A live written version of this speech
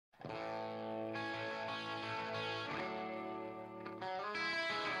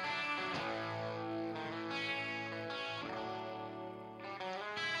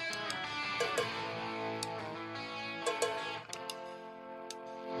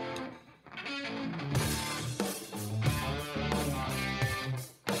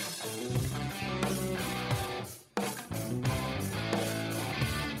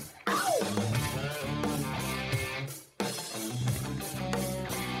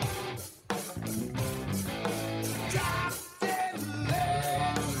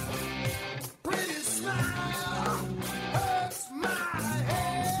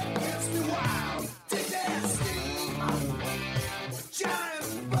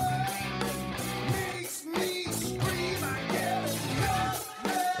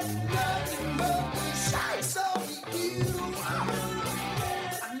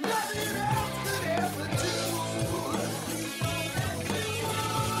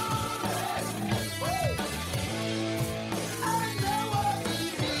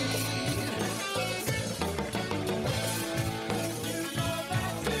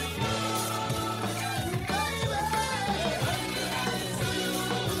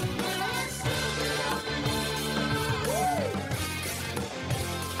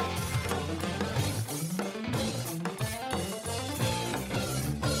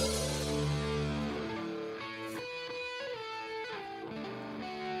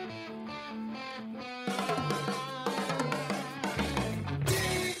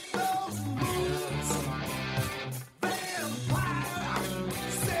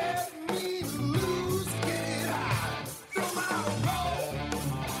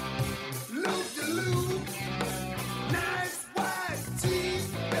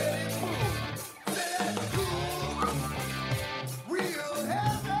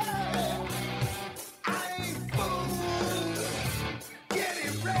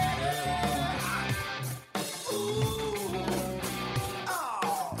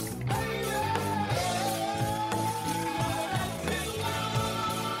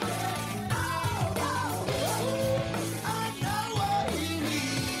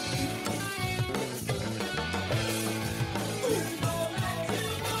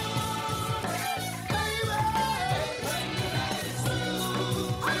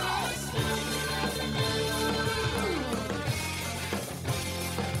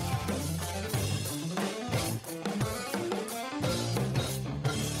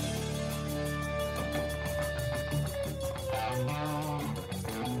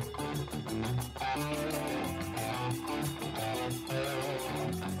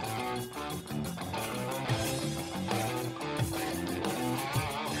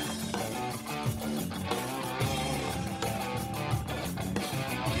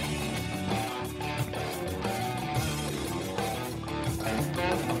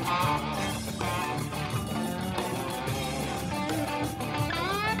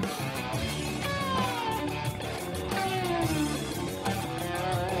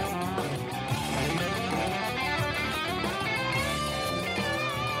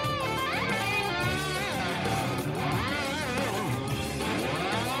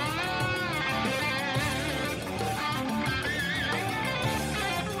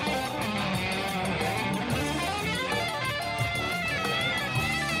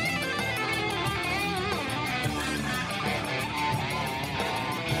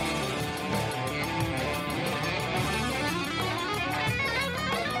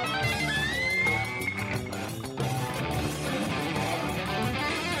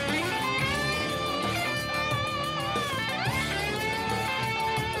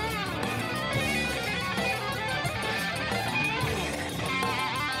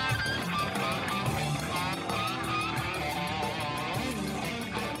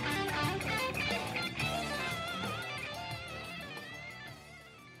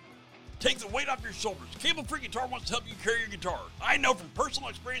Take the weight off your shoulders. Cable Free Guitar wants to help you carry your guitar. I know from personal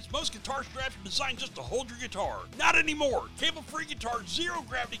experience, most guitar straps are designed just to hold your guitar. Not anymore. Cable Free Guitar's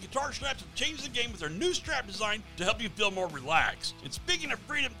zero-gravity guitar straps have changed the game with their new strap design to help you feel more relaxed. And speaking of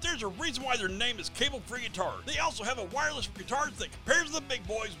freedom, there's a reason why their name is Cable Free Guitar. They also have a wireless for guitars that compares to the big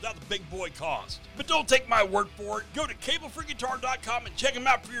boys without the big boy cost. But don't take my word for it. Go to cablefreeguitar.com and check them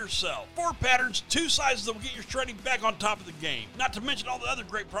out for yourself. 4 patterns, 2 sizes that will get your shredding back on top of the game. Not to mention all the other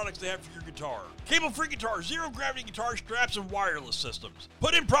great products they have for your guitar. Cable Free Guitar, zero-gravity guitar straps, and wireless systems.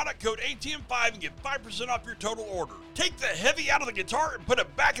 Put in product code ATM5 and get 5% off your total order. Take the heavy out of the guitar and put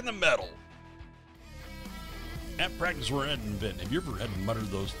it back in the metal. At Practice We're at Invent, have you ever had to mutter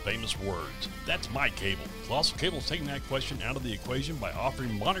those famous words? That's my cable. Colossal Cable is taking that question out of the equation by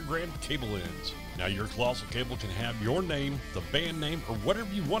offering monogrammed cable ends. Now your Colossal Cable can have your name, the band name, or whatever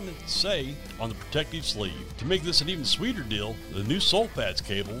you want it to say on the protective sleeve. To make this an even sweeter deal, the new Sulfats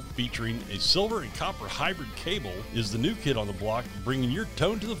cable, featuring a silver and copper hybrid cable, is the new kid on the block, bringing your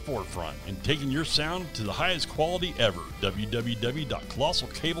tone to the forefront and taking your sound to the highest quality ever.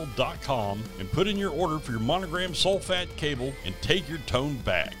 www.colossalcable.com and put in your order for your monogram Sulfat cable and take your tone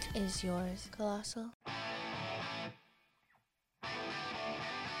back. Is yours colossal?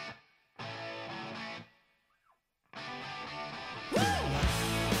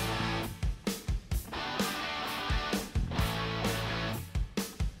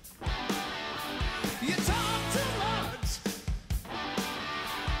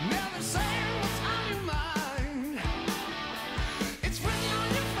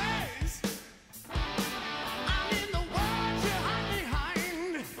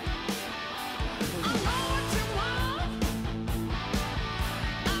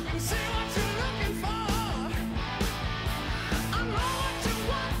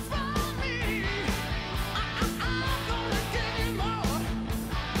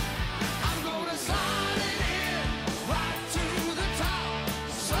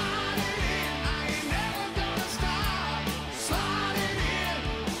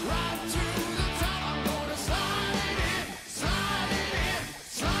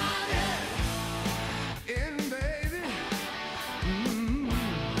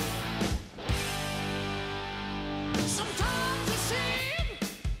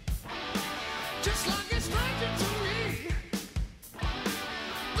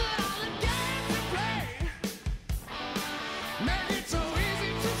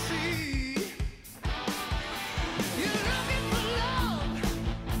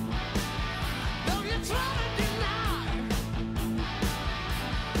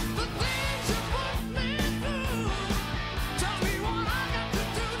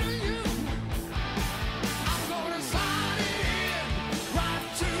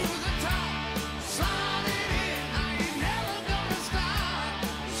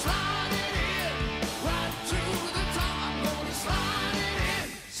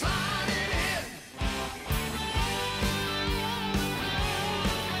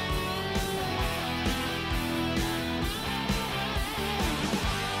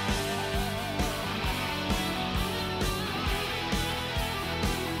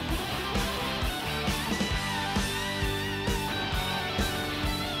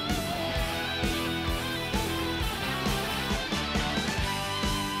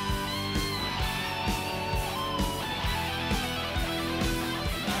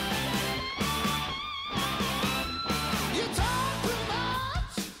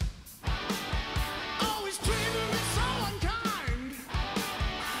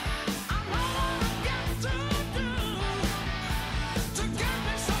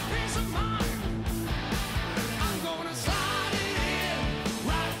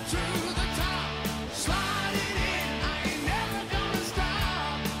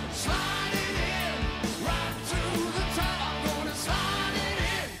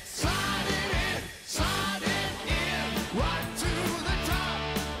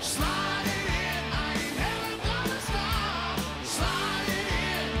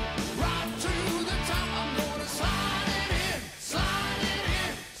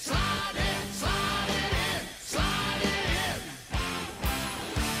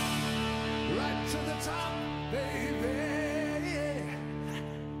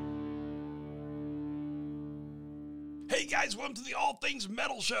 Hey guys, welcome to the All Things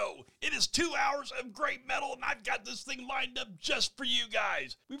Metal Show. It is 2 hours of great metal, and I've got this thing lined up just for you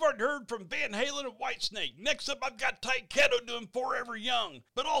guys. We've already heard from Van Halen and Whitesnake. Next up, I've got Taiketo doing Forever Young.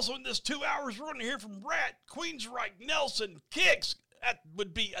 But also in this 2 hours, we're going to hear from Rat, Queensryche, Nelson, Kix, That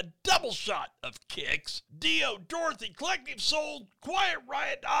would be a double shot of kicks. Dio, Dorothy, Collective Soul, Quiet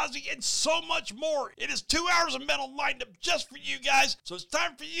Riot, Ozzy, and so much more. It is 2 hours of metal lined up just for you guys, so it's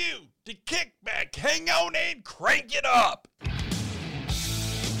time for you to kick back, hang on, and crank it up.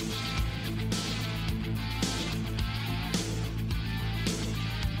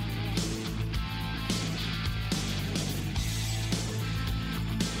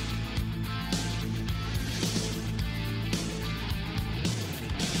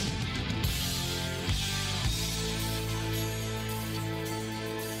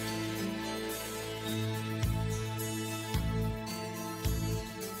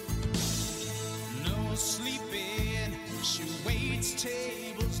 Sleeping, she waits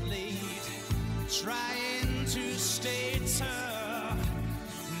tables late, trying to stay tough,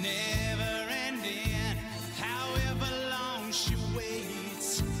 never ending, however long she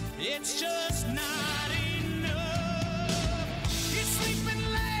waits, it's just not enough. He's sleeping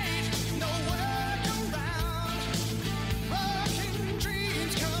late, no work around, broken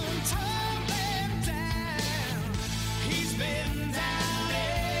dreams come tumbling down. He's been down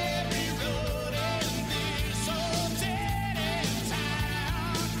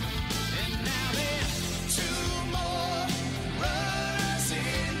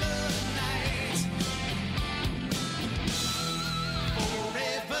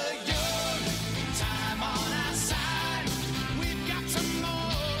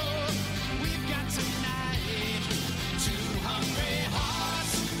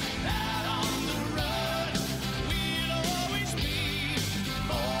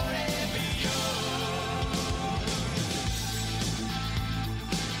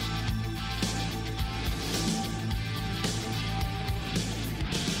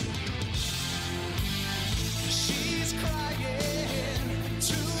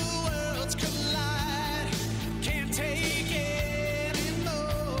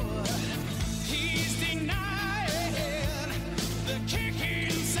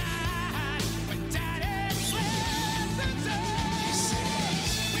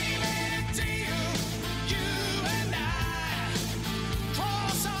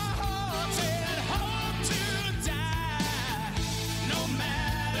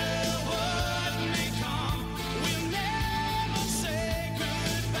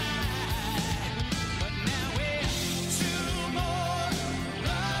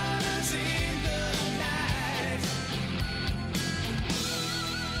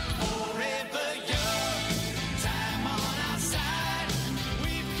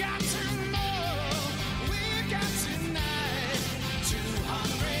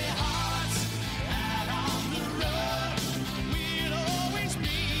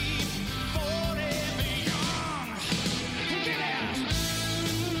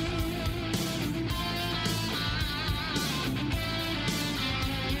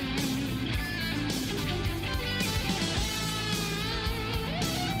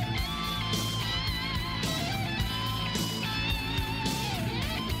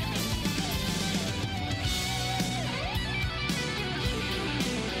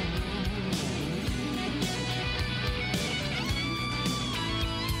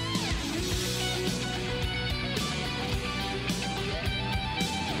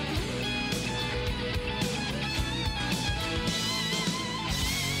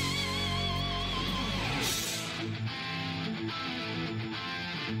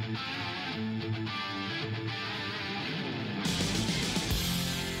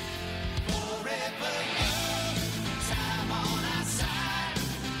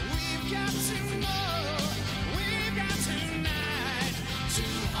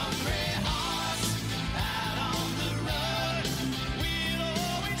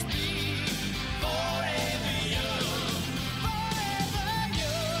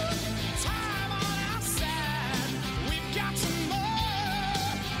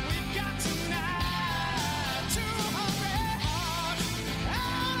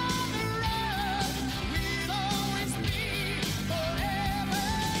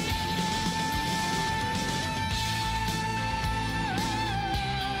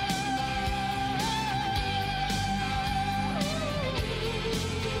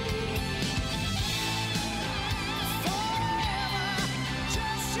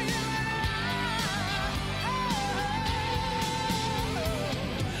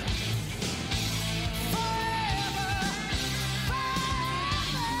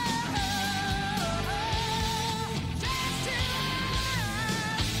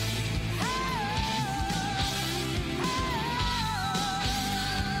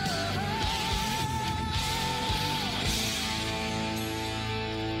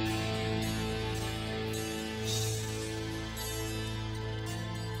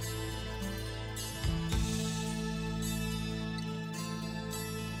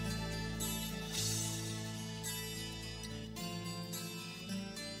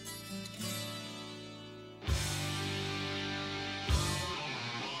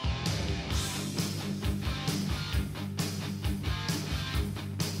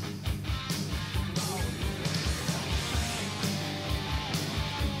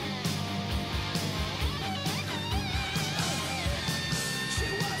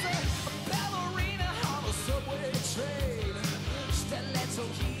little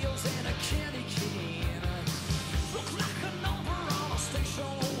heels and a candy cane. Look like a number on a station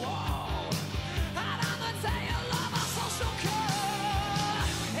wall. Out on the tail of a social car.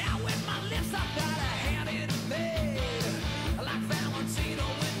 And with my lips I've got a hand in maid. Like Valentino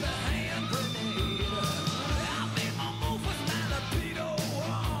with the hand grenade. I made my move with my libido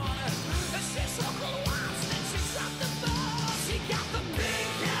on. And she circled once, then she dropped the ball. She got the big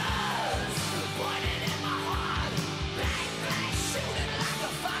guns pointed in my heart. Bang, bang, shooting like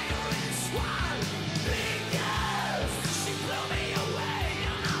a firing squad.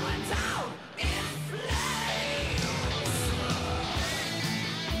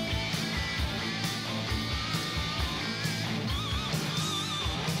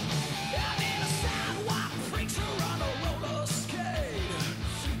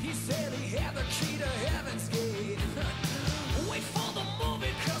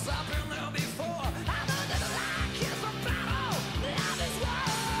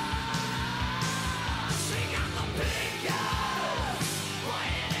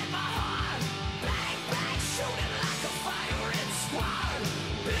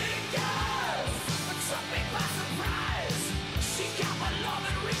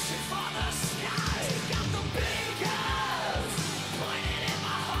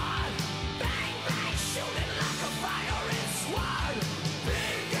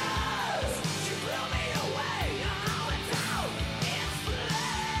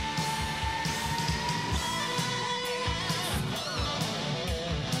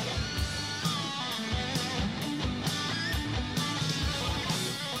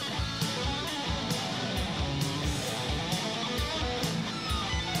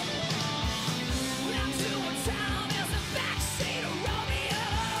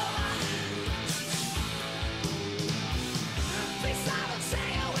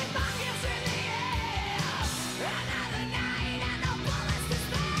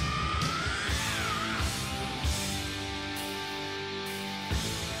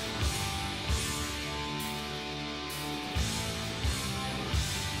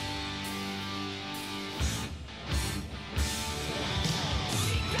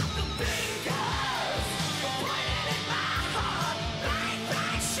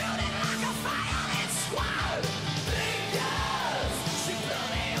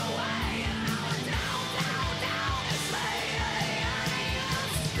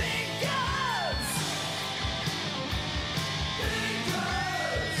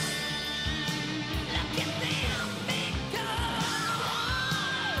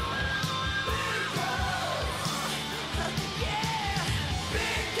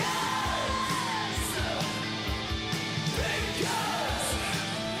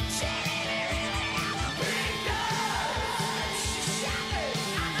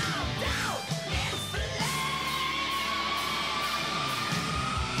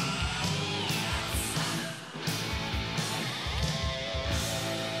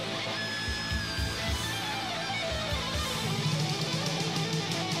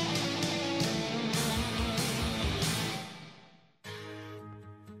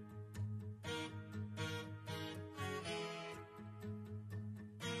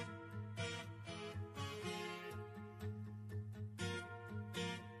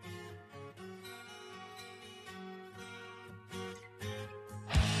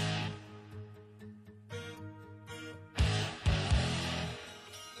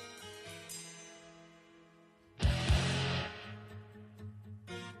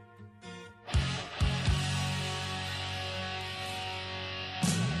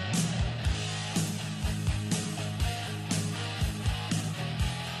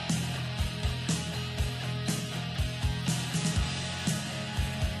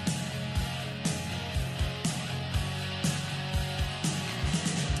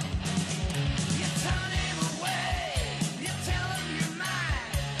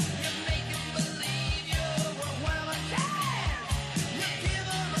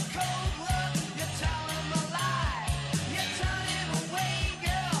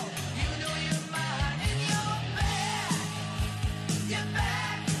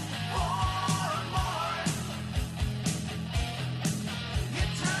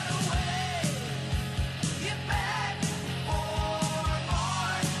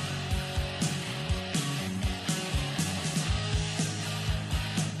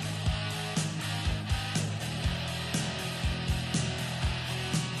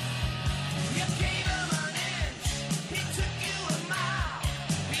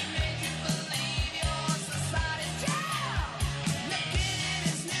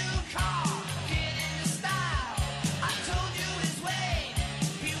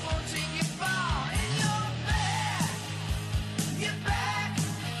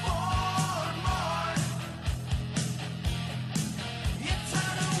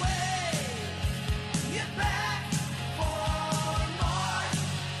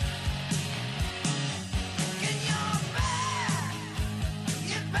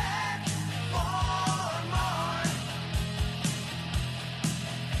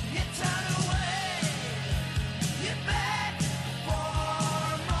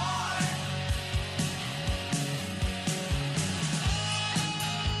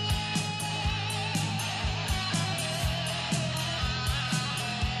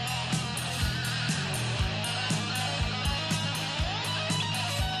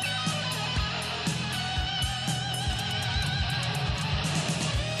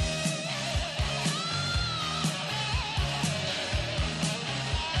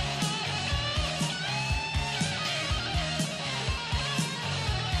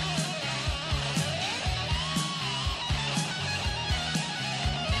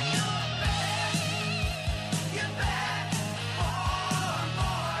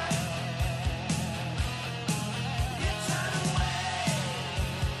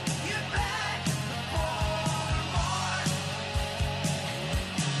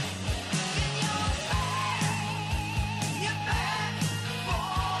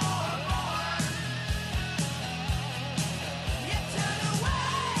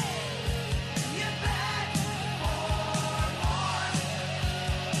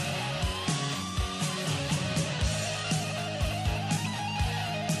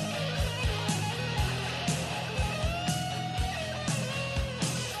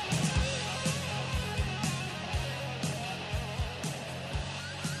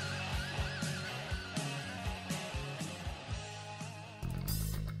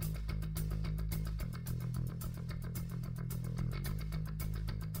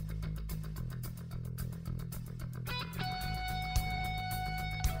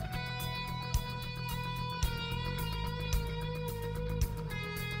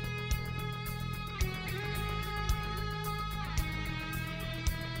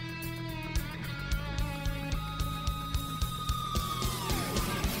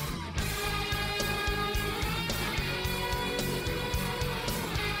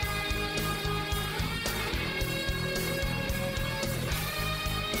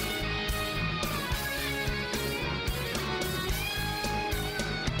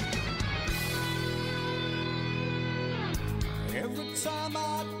 time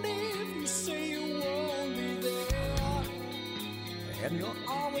I leave, you say you won't be there, and you're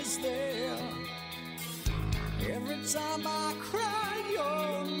always there. Every time I cry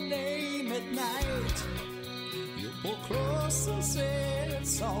your name at night, you pull close and say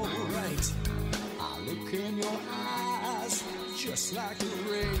it's alright. I look in your eyes just like the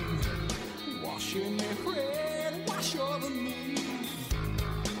rain, washing me red, wash over me.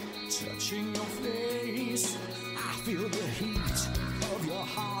 Touching your face, I feel the heat of your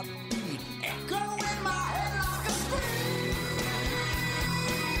heartbeat echo in my head like a scream.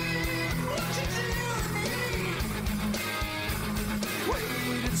 What you do to me?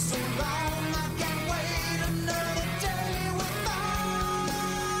 Waited so long, I can't wait another day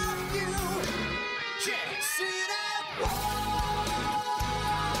without you. Can't see that wall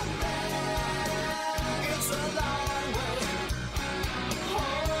there. It's a long way.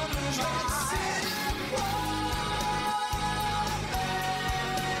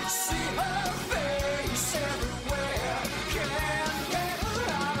 See her face everywhere. Can't get her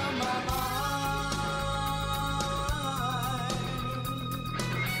out of my mind.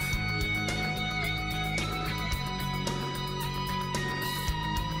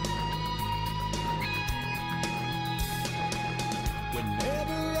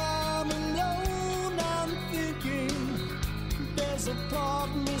 Whenever I'm alone, I'm thinking there's a part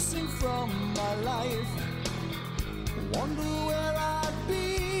missing from my life. Wonder where I'd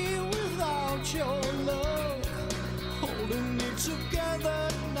be without your love, holding me together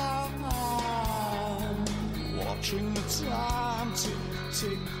now. Watching the time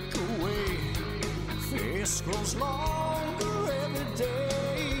tick away. Face grows longer every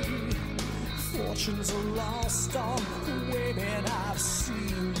day. Fortunes are lost on the women I've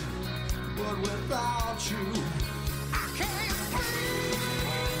seen, but without you, I can't breathe.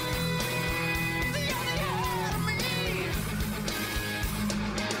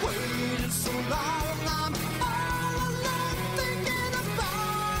 Waited so long, I'm all alone thinking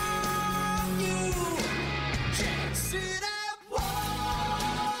about you. Can't see that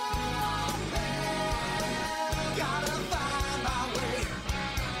wall there. Gotta find my way.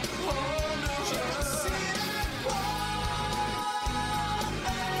 Oh no, can't see that wall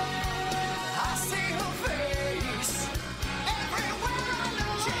there. I see her face everywhere I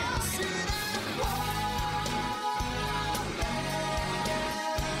look. Can't see that wall there.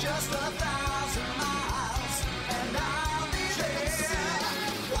 Just 1,000 miles, and I'll be there.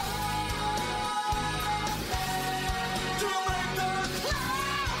 To make the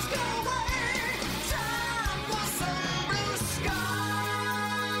clouds go away, time for some blue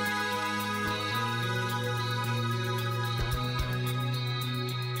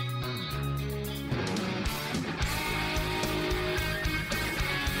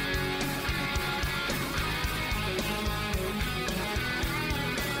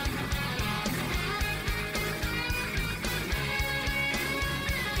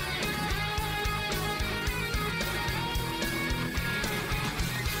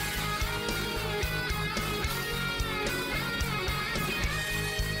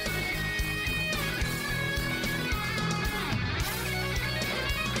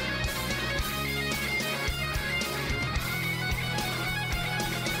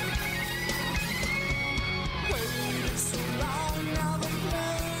waited so long, now the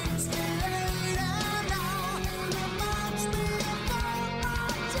flames delayed, and now reminds me about my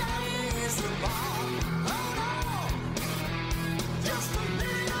days apart. Oh no, just a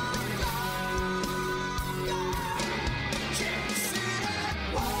little longer. Can't see that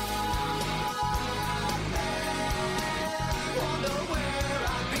wall there. Wonder where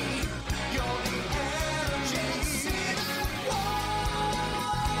I'd be. You're the energy. Can't see that wall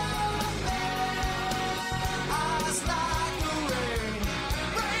there. Eyes like the rain,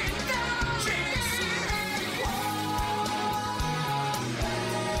 rain down. Can't see that wall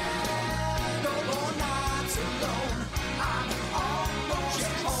there. No more nights alone. I'm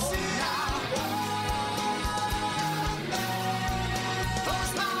almost home now.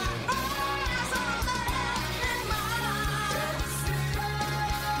 Close my eyes, I'm there in mine. Can't see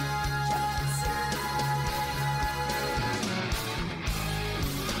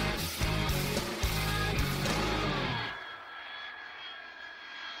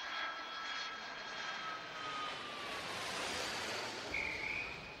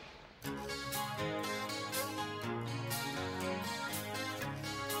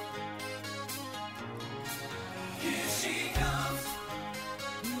Here she comes,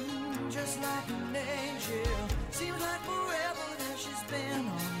 just like an angel. Seems like forever that she's been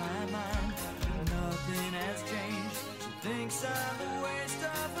on my mind. Nothing has changed. She thinks I'm a waste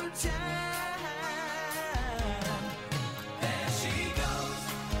of her time. There she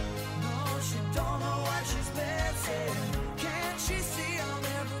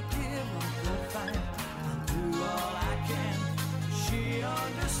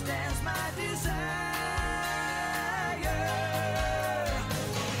understands my desire.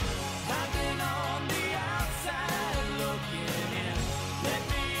 I've been on the outside looking in. Let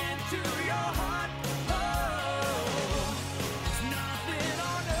me into your heart. Oh, there's nothing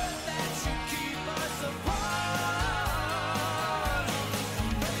on earth that should keep us apart.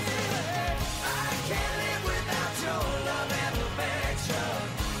 Baby, I can't live without your love and affection.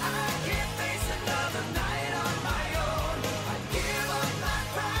 I can't face another night on my own. I give up my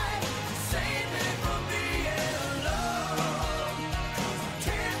pride to save me from being alone. 'Cause I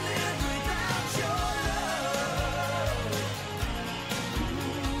can't live without your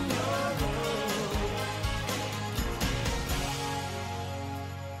love.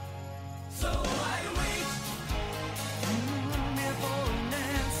 So I wait here for an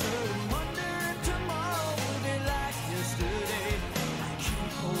answer and wonder if tomorrow will be like yesterday. I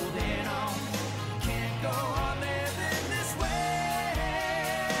keep holding on, can't go on living this way.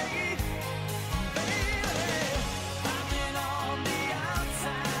 Baby, I've been on the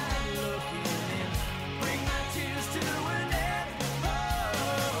outside looking in. Bring my tears to an end. Oh,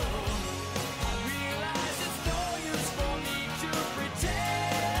 I realize it's no use for me to pretend.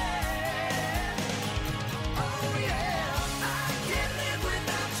 Oh yeah, I can't live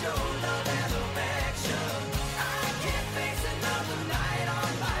without your love and affection. I can't face another night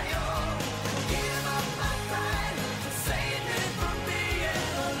on my own. Give up my pride to save me from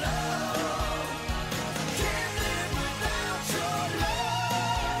being alone. Can't live without your love.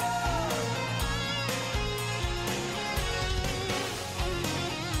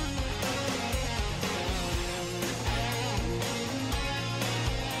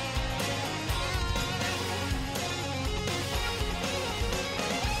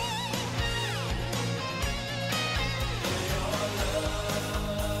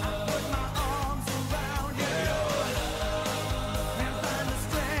 Put my arms around you and find the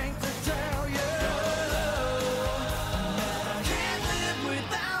strength to tell you I can't live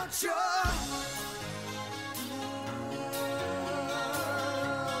without your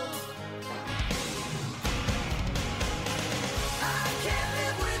I can't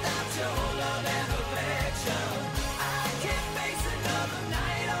live without your love and affection. I can't face another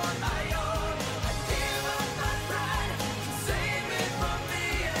night on my own. I give up my pride to save me from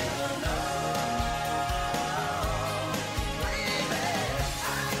being alone. Baby,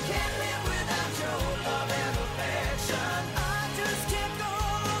 I can't live without your love and affection. I just can't go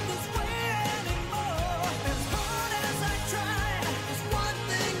on this way anymore. As hard as I try, there's one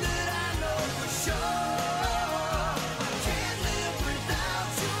thing that I know for sure. I can't live without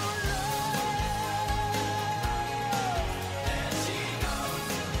your love. There she goes.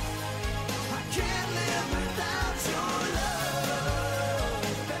 I can't live without your love,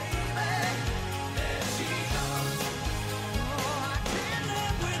 baby. There she goes. Oh, I can't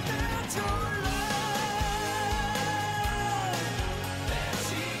live without your love. There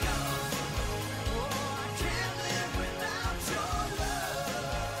she goes. Oh, I can't live without your love.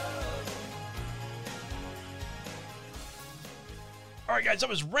 All right, guys, that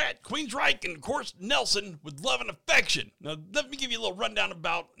was Rat, Queensryche, and of course Nelson with Love and Affection. Now, let me give you a little rundown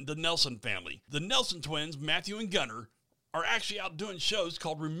about the Nelson family. The Nelson twins, Matthew and Gunnar, are actually out doing shows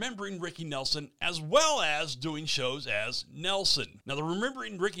called Remembering Ricky Nelson, as well as doing shows as Nelson. Now, the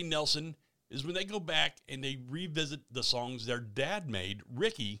Remembering Ricky Nelson is when they go back and they revisit the songs their dad made,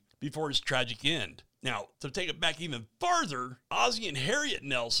 Ricky, before his tragic end. Now, to take it back even farther, Ozzie and Harriet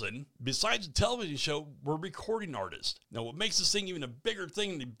Nelson, besides the television show, were recording artists. Now, what makes this thing even a bigger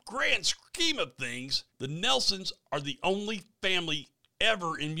thing in the grand scheme of things, the Nelsons are the only family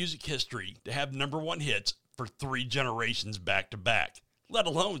ever in music history to have #1 hits for 3 generations back to back, let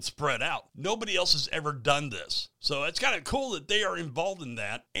alone spread out. Nobody else has ever done this. So it's kind of cool that they are involved in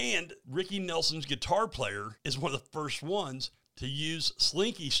that. And Ricky Nelson's guitar player is one of the first ones to use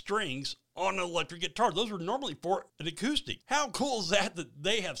slinky strings on an electric guitar. Those were normally for an acoustic. How cool is that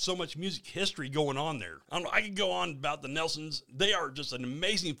they have so much music history going on there? I don't know, I could go on about the Nelsons. They are just an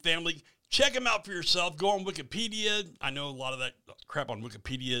amazing family. Check them out for yourself. Go on Wikipedia. I know a lot of that crap on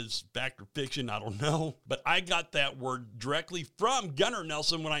Wikipedia is fact or fiction. I don't know. But I got that word directly from Gunnar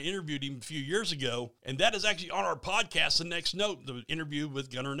Nelson when I interviewed him a few years ago. And that is actually on our podcast, The Next Note, the interview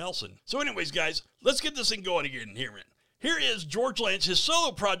with Gunnar Nelson. So anyways, guys, let's get this thing going again here, man. Here is George Lynch, his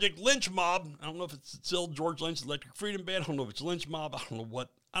solo project, Lynch Mob. I don't know if it's still George Lynch's Electric Freedom Band. I don't know if it's Lynch Mob. I don't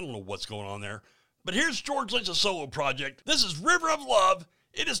know what's going on there. But here's George Lynch's solo project. This is River of Love.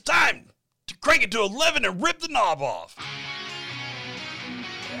 It is time to crank it to 11 and rip the knob off.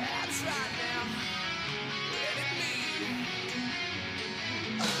 That's right now. Let it be.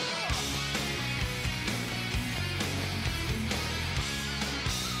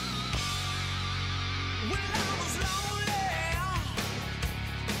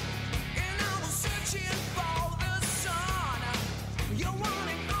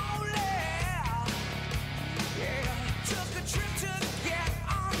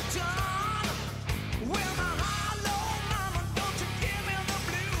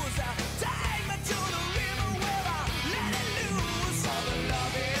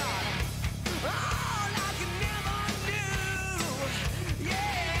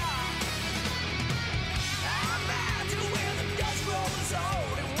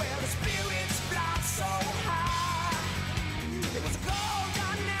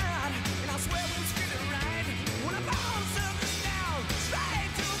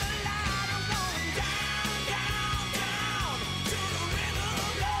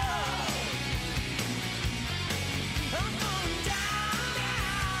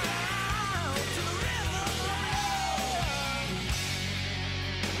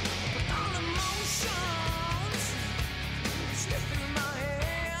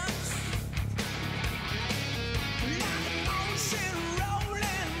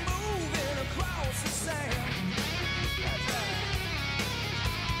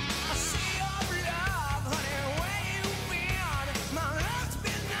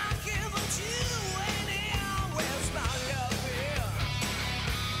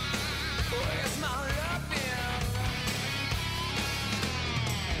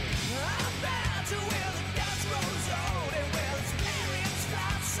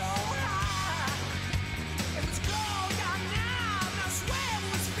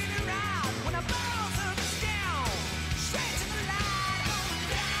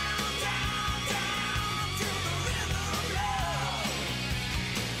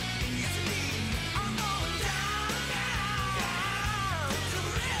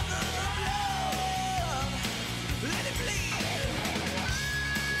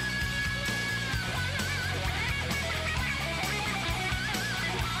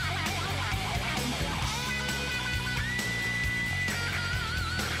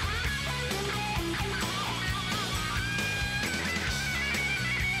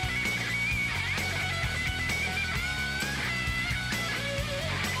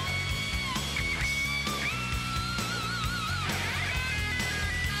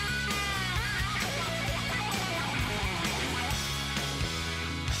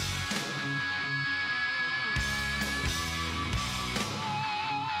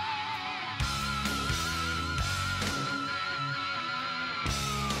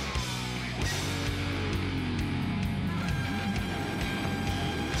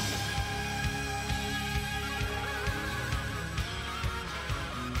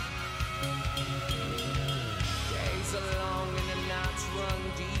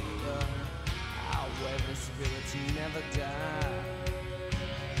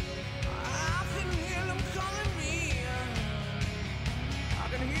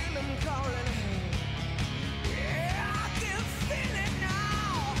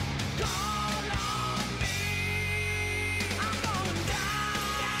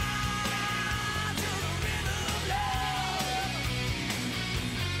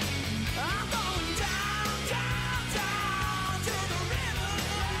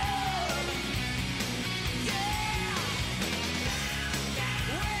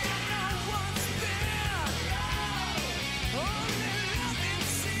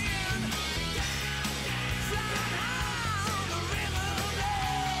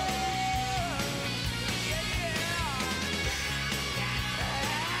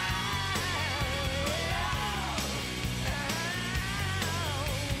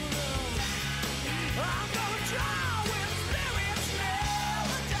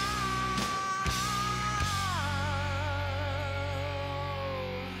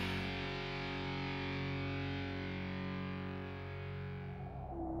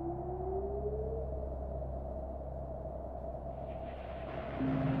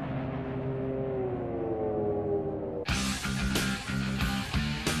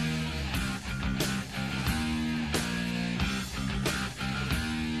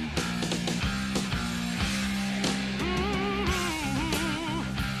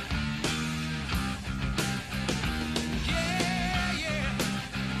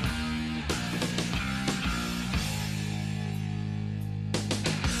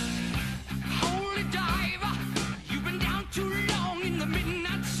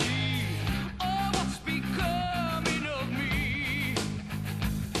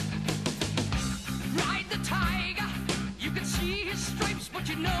 stripes, but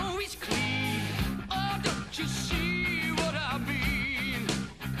you know he's clean. Oh, don't you see what I mean?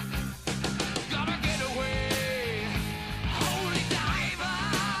 Gotta get away, holy diver.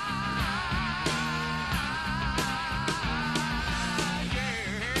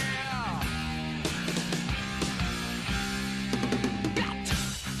 Yeah. Got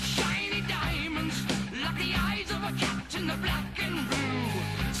shiny diamonds, like the eyes of a cat in the black and blue.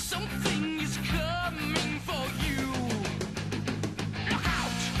 Something is coming for you. Look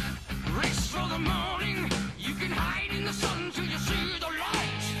out! Race for the morning. You can hide.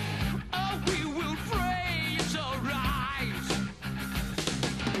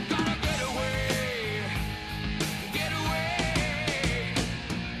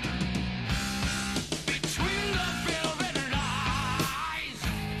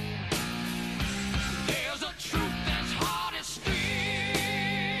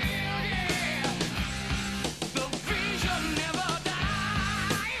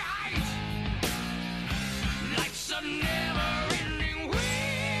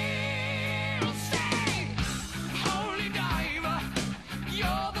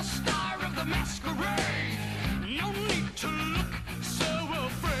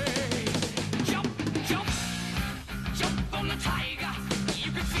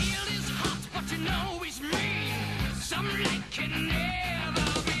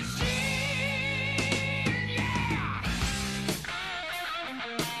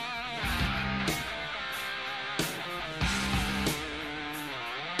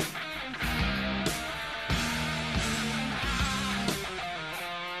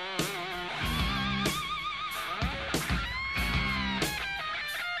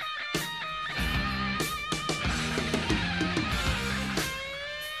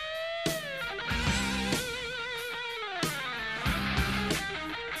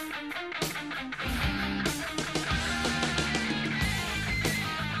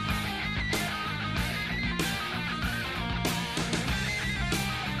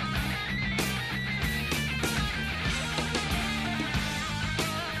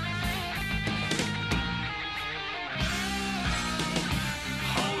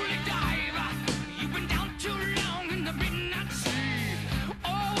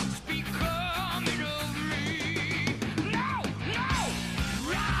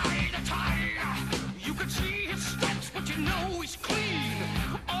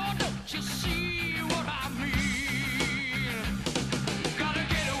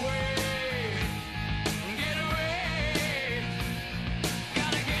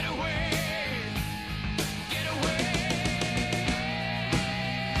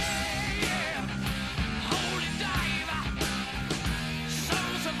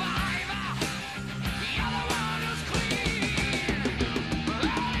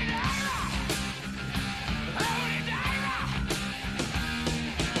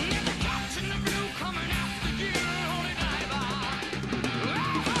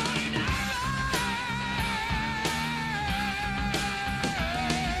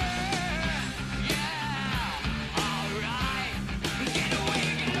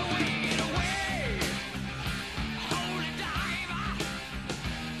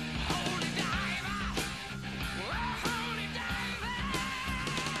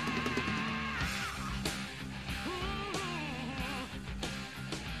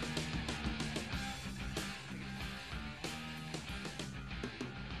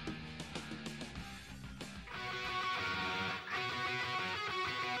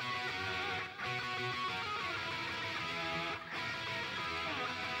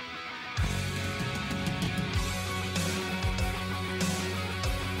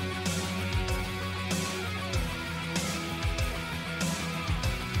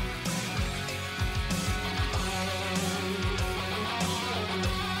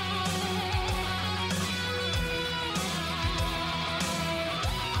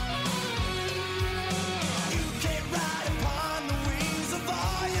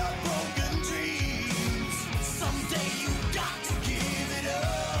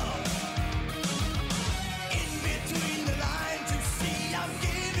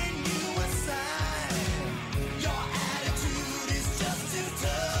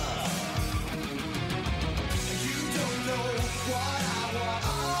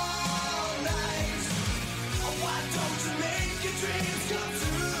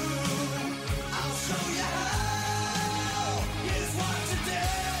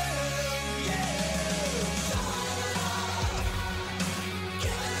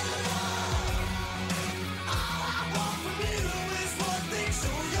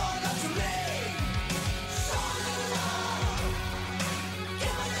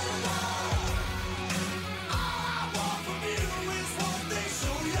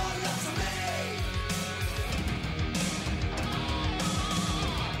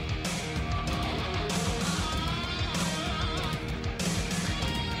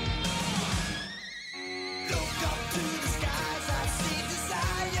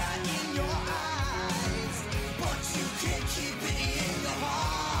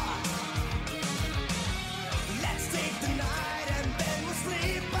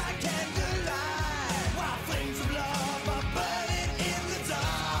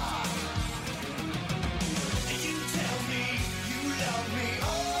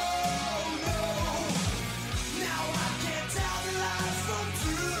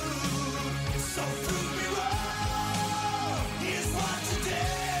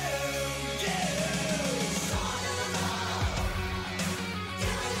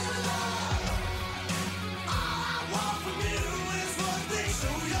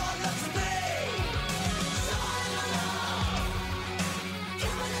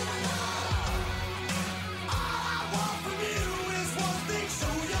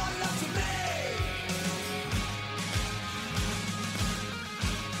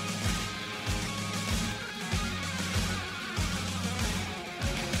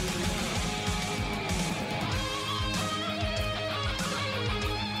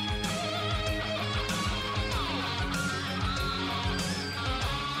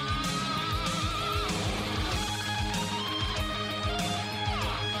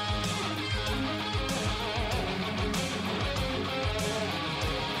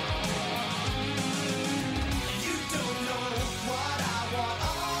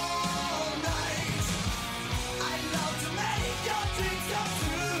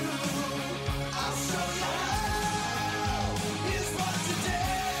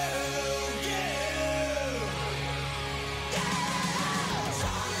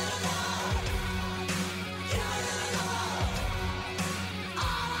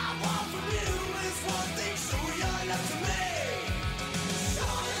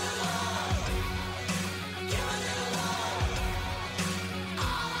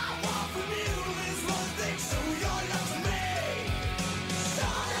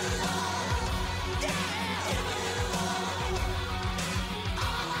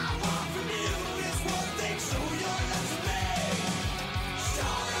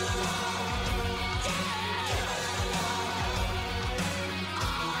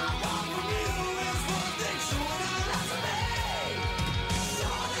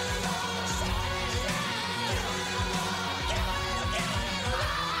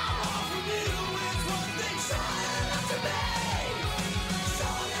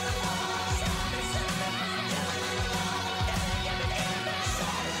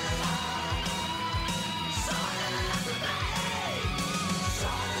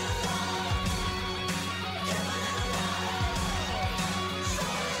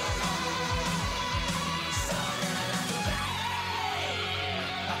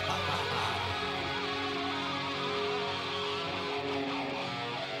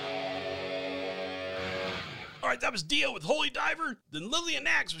 Alright, that was Dio with Holy Diver. Then Lillian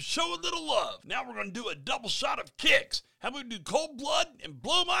Axe with Show a Little Love. Now we're going to do a double shot of Kicks. How about we do Cold Blood and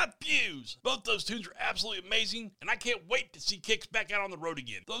Blow My Fuse? Both those tunes are absolutely amazing, and I can't wait to see Kicks back out on the road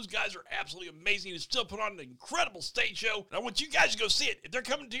again. Those guys are absolutely amazing and still put on an incredible stage show, and I want you guys to go see it. If they're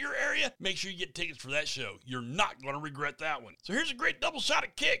coming to your area, make sure you get tickets for that show. You're not going to regret that one. So here's a great double shot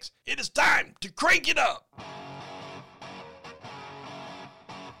of Kicks. It is time to crank it up.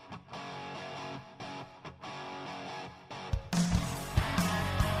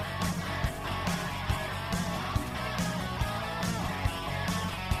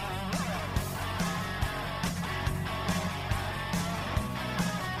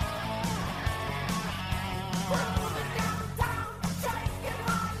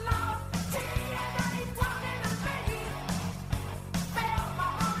 Feel my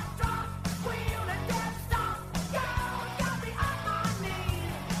heart drop, wheel and death stop.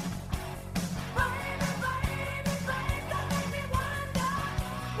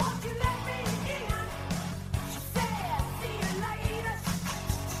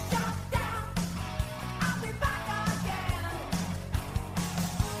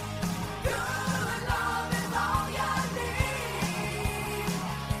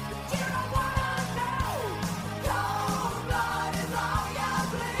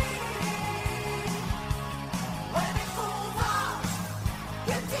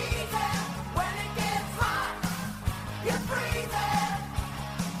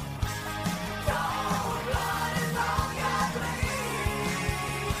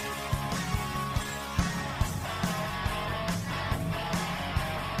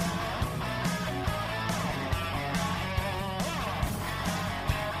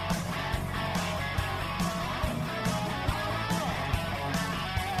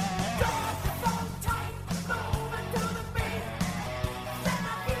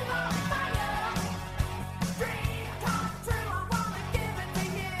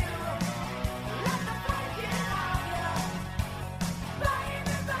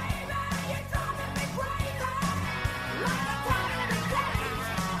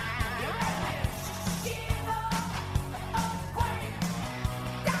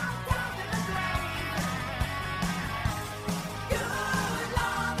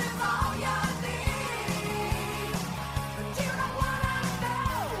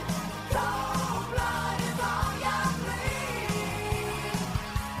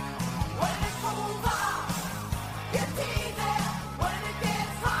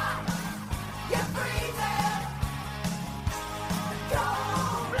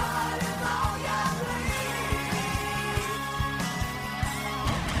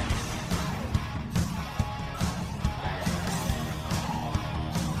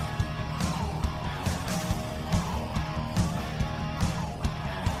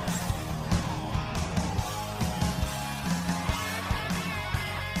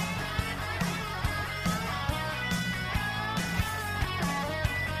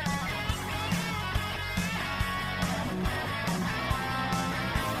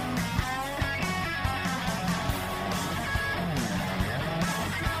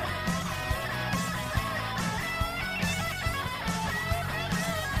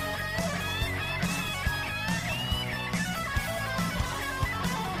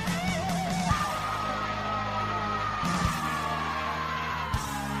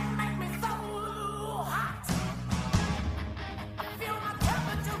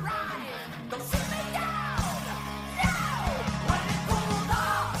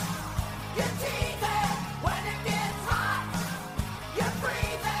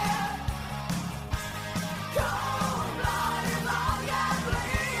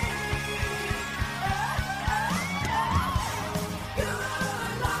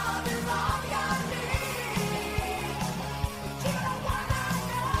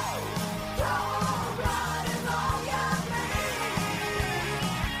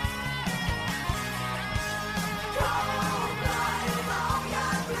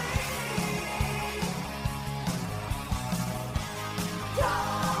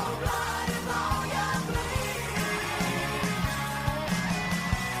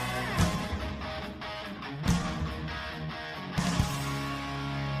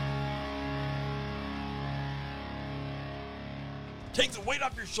 Take the weight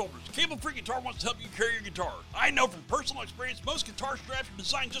off your shoulders. Cable Free Guitar wants to help you carry your guitar. I know from personal experience, most guitar straps are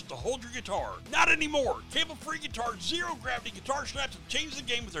designed just to hold your guitar. Not anymore. Cable Free Guitar's zero gravity guitar straps have changed the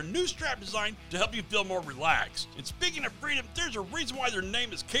game with their new strap design to help you feel more relaxed. And speaking of freedom, there's a reason why their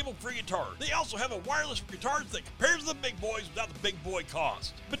name is Cable Free Guitar. They also have a wireless for guitars that compares to the big boys without the big boy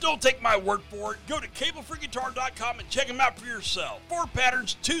cost. But don't take my word for it. Go to cablefreeguitar.com and check them out for yourself. 4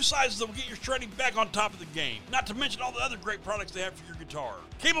 patterns, 2 sizes that will get your shredding back on top of the game. Not to mention all the other great products they have for your guitar.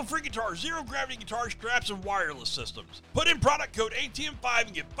 Cable Free Guitar, zero gravity guitar straps and wireless systems. Put in product code ATM5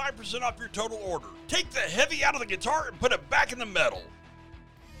 and get 5% off your total order. Take the heavy out of the guitar and put it back in the metal.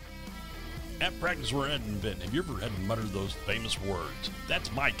 At Practice We're at Invent, have you ever had to mutter those famous words?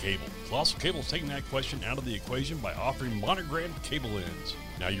 That's my cable. Colossal Cable is taking that question out of the equation by offering monogrammed cable ends.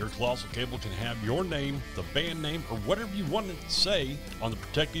 Now your Colossal Cable can have your name, the band name, or whatever you want it to say on the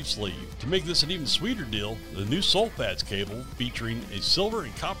protective sleeve. To make this an even sweeter deal, the new Sulfats cable, featuring a silver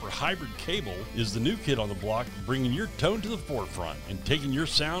and copper hybrid cable, is the new kid on the block, bringing your tone to the forefront and taking your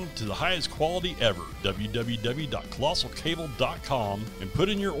sound to the highest quality ever. www.colossalcable.com and put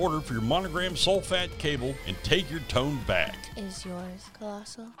in your order for your monogrammed Sulfat cable and take your tone back. Is yours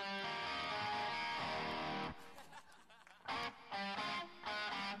colossal?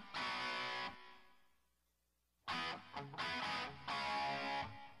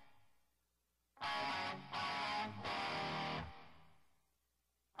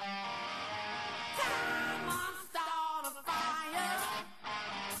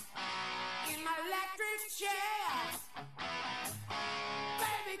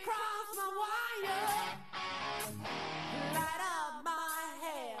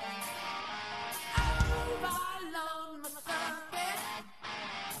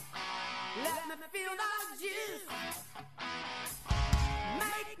 Let me feel the juice.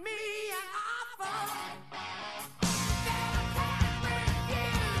 Make me an offer that I can't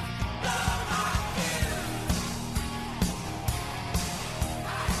refuse. Love like you.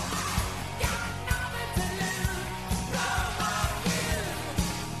 Got nothing to lose. Love like you.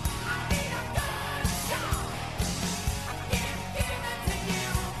 I need a good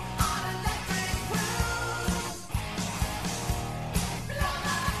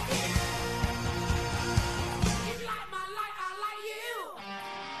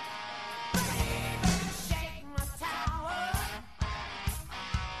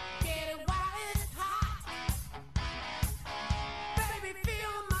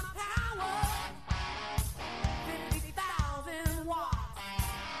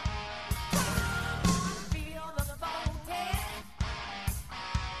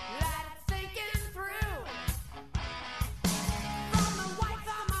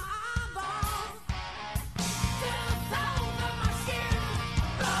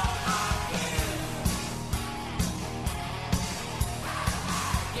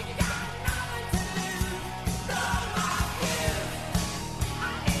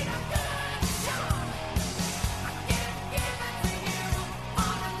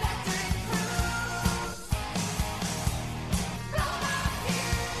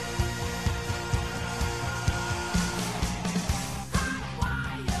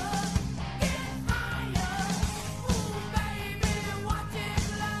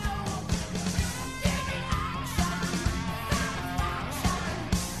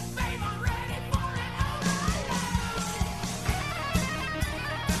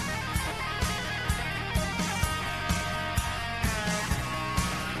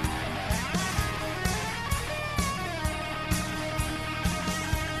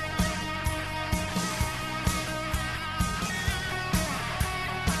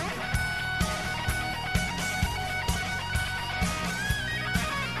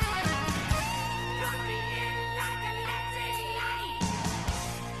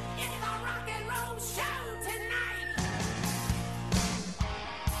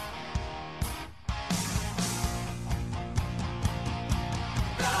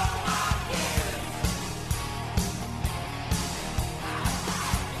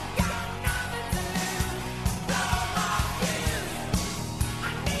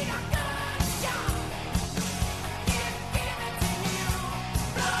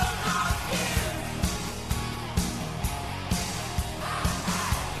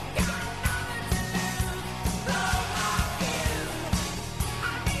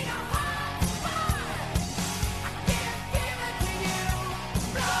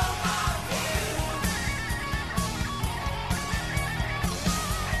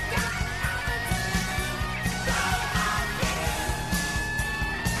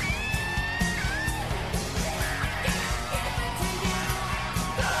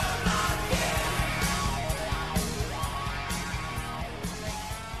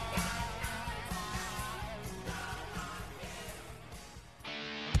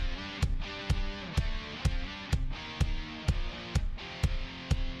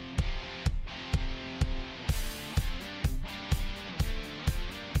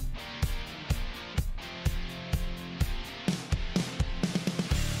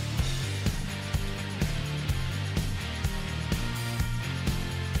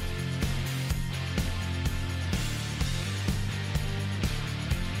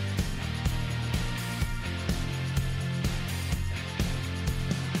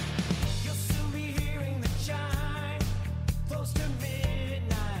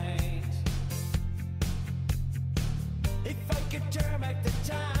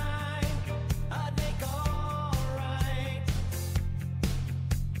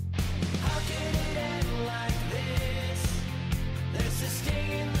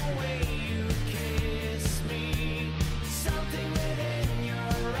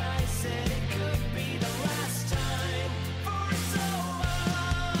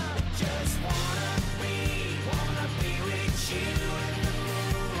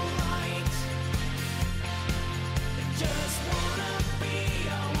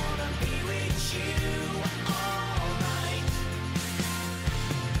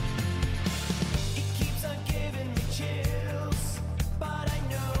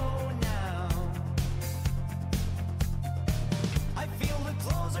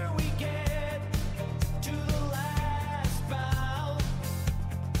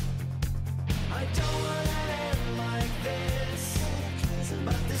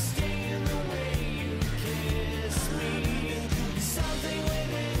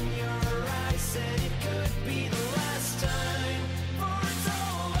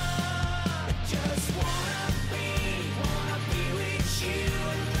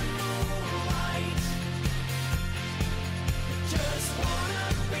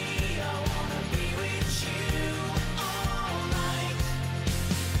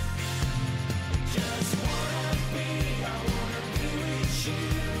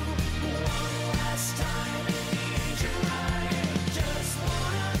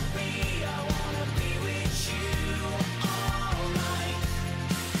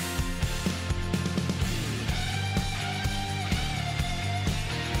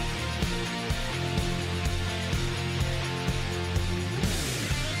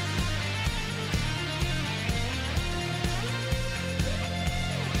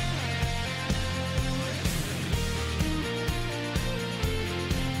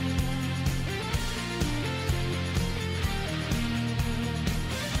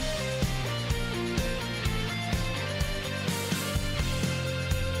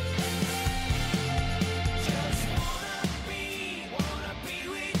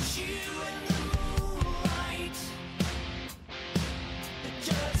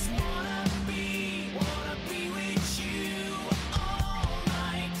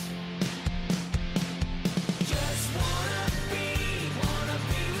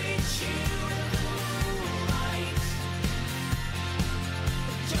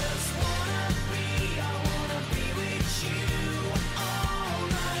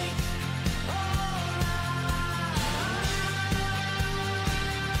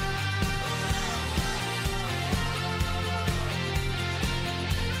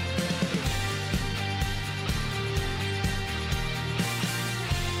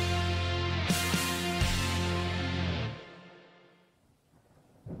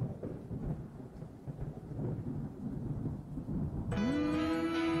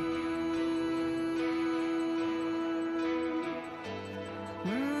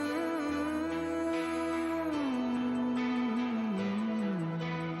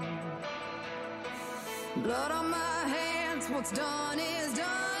Blood on my hands, what's done is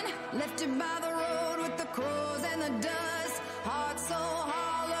done. Left it by the road with the crows and the dust. Heart so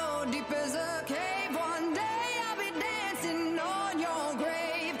hollow, deep as a cave. One day I'll be dancing on your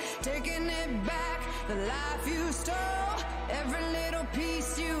grave, taking it back, the life you stole. Every little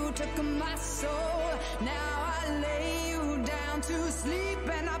piece you took of my soul. Now I lay you down to sleep,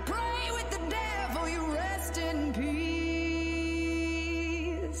 and I pray with the devil you rest in peace.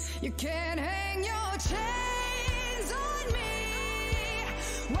 You can't hang your chains on me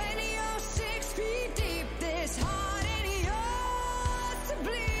when you're 6 feet deep. This heart ain't yours to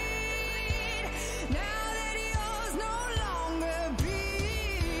bleed. Now that yours no longer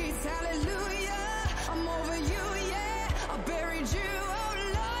beats. Hallelujah, I'm over you, yeah. I buried you, oh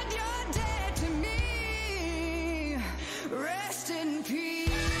Lord, you're dead to me. Rest in peace.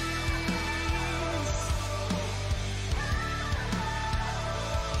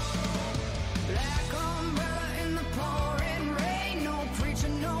 Black umbrella in the pouring rain. No preacher,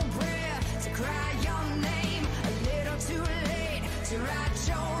 no prayer to cry your name. A little too late to right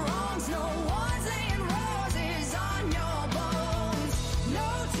your wrongs. No one's laying roses on your bones. No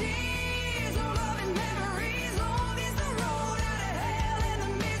tears, no loving memories. Long is the road out of hell and the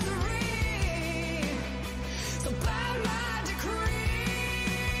misery. So by my decree,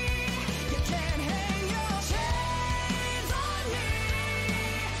 you can't hang your chains on me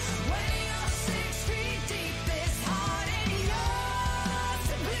when you're 6 feet deep. This heart ain't yours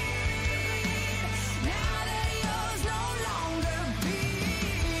to bleed. Now that yours no longer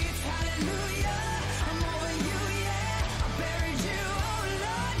beats. Hallelujah, I'm over you, yeah. I buried you, oh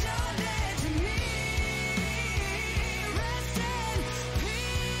Lord, you're dead to me. Rest in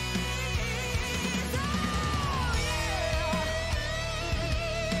peace. Oh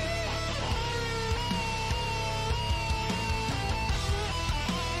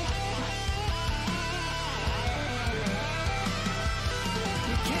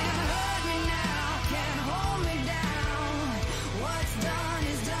You can't hurt me now, can't hold me down. What's done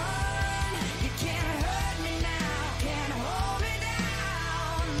is done. You can't hurt me now, can't hold me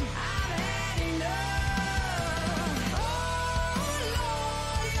down. I've had enough. Oh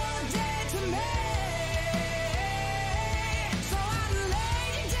Lord, you're dead to me. So I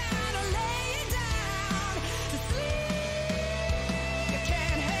lay you down to sleep. You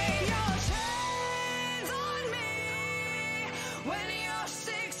can't hang your chains on me when you're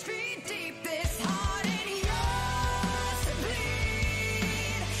 6 feet deep. This heart ain't yours to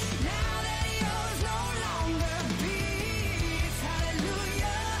bleed. Now that yours no longer beats.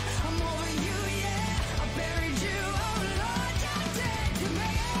 Hallelujah, I'm over you, yeah. I buried you, oh Lord, you're dead to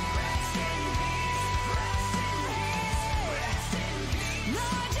me. Rest in peace, rest in peace, rest in peace.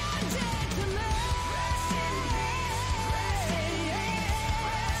 Lord, you're dead to me. Rest in peace, rest in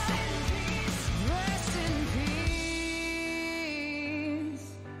peace, rest in peace.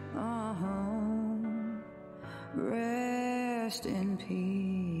 Rest in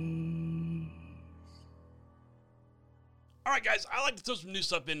peace. Alright guys, I like to throw some new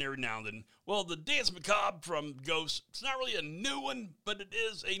stuff in every now and then. Well, the Dance Macabre from Ghost, it's not really a new one, but it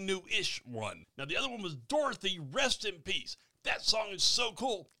is a new-ish one. Now the other one was Dorothy, Rest in Peace. That song is so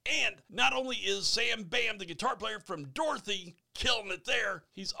cool. And not only is Sam Bam, the guitar player from Dorothy, killing it there,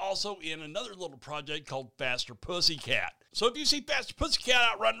 he's also in another little project called Faster Pussycat. So if you see Faster Pussycat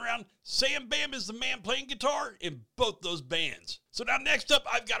out running around, Sam Bam is the man playing guitar in both those bands. So now next up,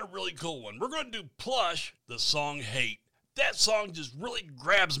 I've got a really cool one. We're going to do Plush, the song Hate. That song just really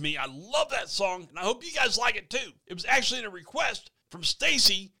grabs me. I love that song, and I hope you guys like it too. It was actually in a request from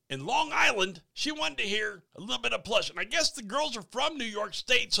Stacy in Long Island. She wanted to hear a little bit of Plush, and I guess the girls are from New York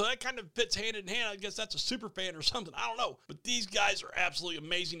State, so that kind of fits hand in hand. I guess that's a super fan or something. I don't know, but these guys are absolutely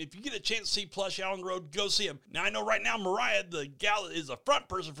amazing. If you get a chance to see Plush out on the road, go see them. Now, I know right now Mariah, the gal that is a front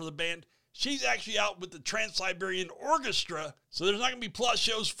person for the band, she's actually out with the Trans-Siberian Orchestra, so there's not going to be Plush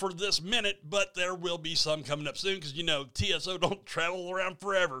shows for this minute, but there will be some coming up soon, because you know, TSO don't travel around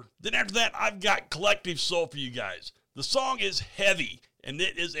forever. Then after that, I've got Collective Soul for you guys. The song is heavy, and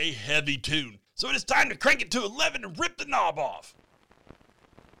it is a heavy tune. So it is time to crank it to 11 and rip the knob off.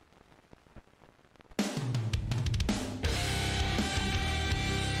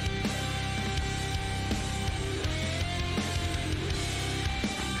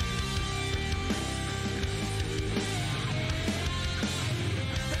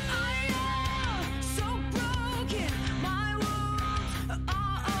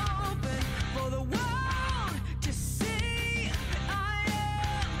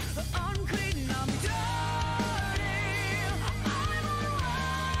 Unclean, I'm dirty.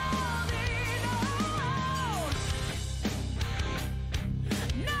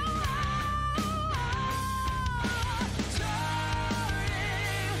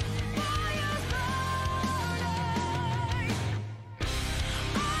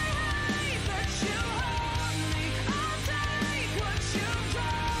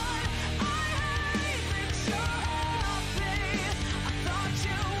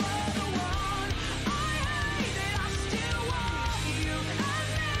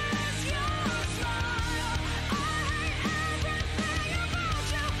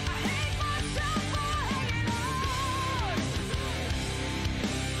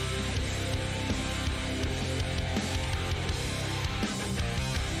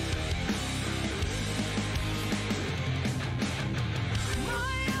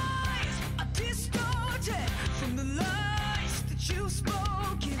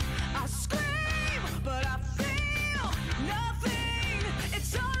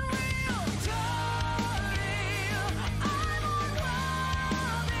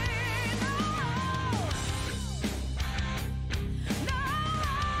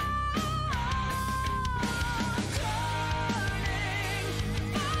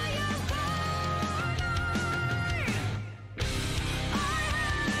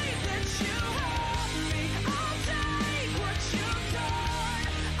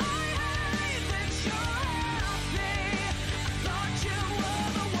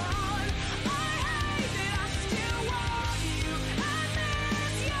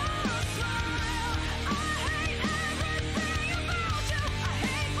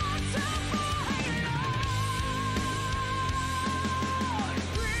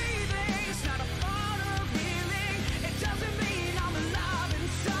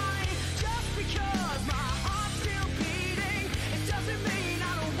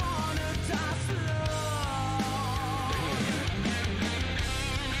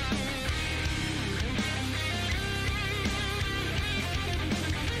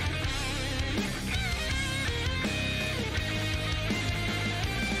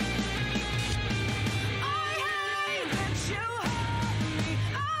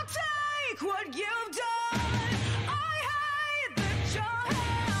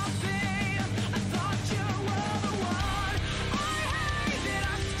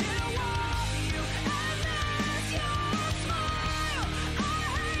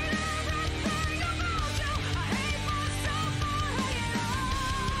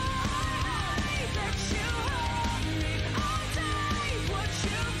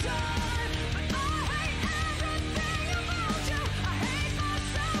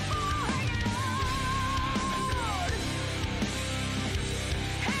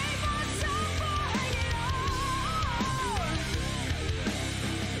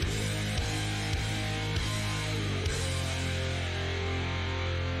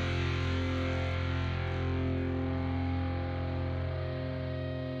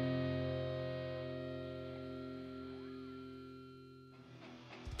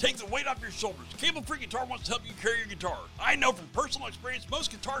 Take the weight off your shoulders. Cable Free Guitar wants to help you carry your guitar. I know from personal experience,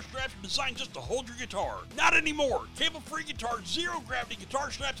 most guitar straps are designed just to hold your guitar. Not anymore. Cable Free Guitar's zero-gravity guitar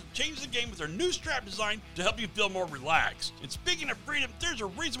straps have changed the game with their new strap design to help you feel more relaxed. And speaking of freedom, there's a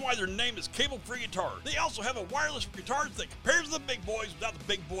reason why their name is Cable Free Guitar. They also have a wireless for guitars that compares to the big boys without the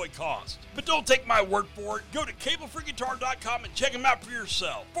big boy cost. But don't take my word for it. Go to cablefreeguitar.com and check them out for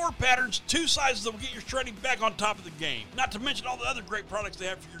yourself. 4 patterns, 2 sizes that will get your shredding back on top of the game. Not to mention all the other great products they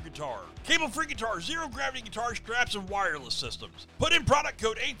have for your guitar. Cable Free Guitar, zero-gravity guitar straps and wireless systems. Put in product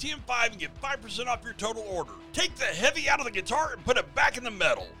code ATM5 and get 5% off your total order. Take the heavy out of the guitar and put it back in the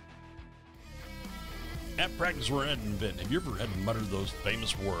metal. At Practice We're at Invent, have you ever had to mutter those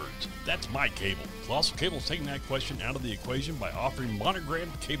famous words? That's my cable. Colossal Cable is taking that question out of the equation by offering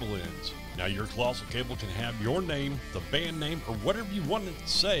monogrammed cable ends. Now your Colossal Cable can have your name, the band name, or whatever you want it to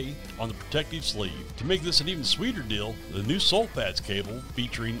say on the protective sleeve. To make this an even sweeter deal, the new Soulfats cable,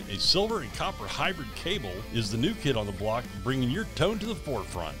 featuring a silver and copper hybrid cable, is the new kid on the block, bringing your tone to the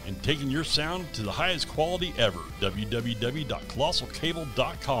forefront and taking your sound to the highest quality ever.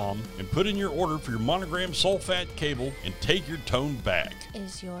 www.colossalcable.com and put in your order for your monogram Soulfat cable and take your tone back.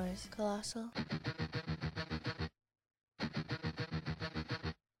 Is yours colossal?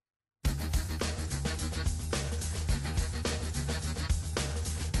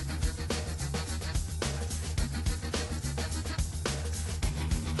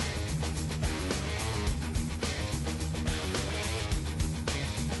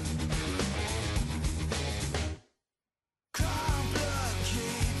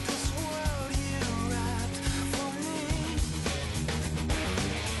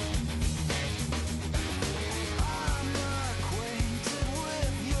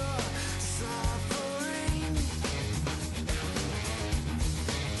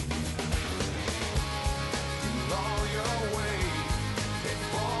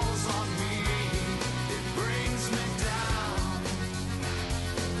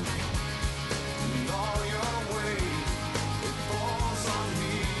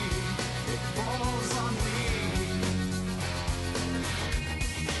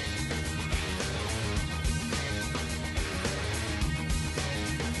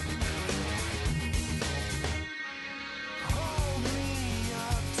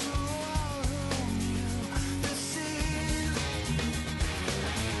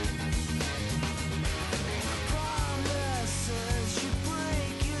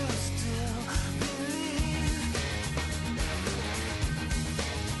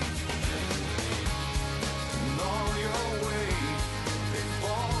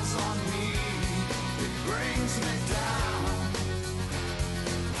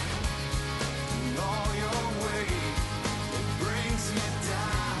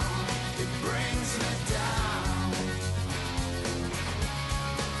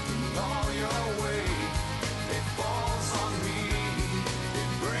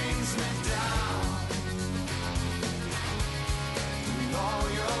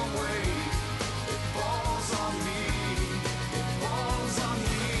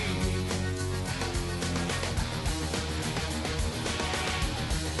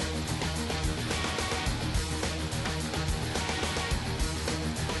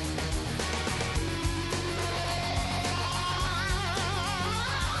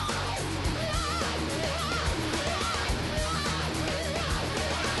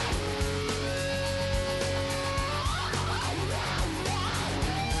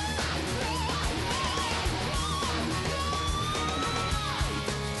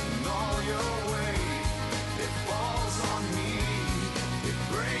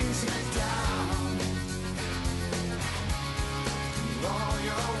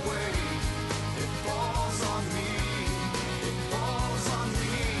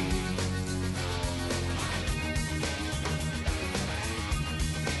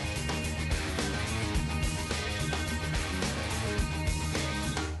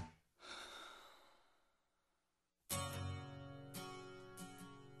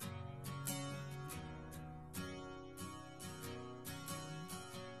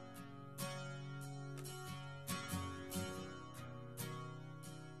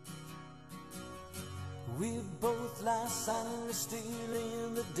 We both lie silently still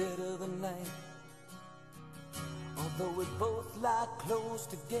in the dead of the night. Although we both lie close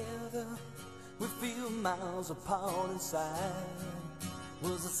together, we feel miles apart inside.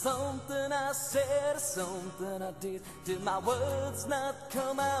 Was it something I said or something I did? Did my words not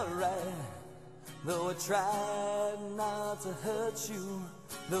come out right? Though I tried not to hurt you,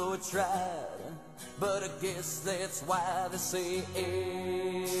 though I tried, but I guess that's why they say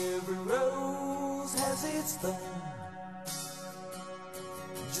every rose has its thorn.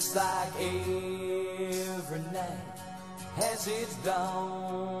 Just like every night has its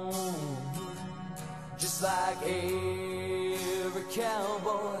dawn. Just like every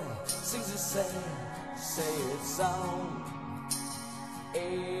cowboy sings a sad song.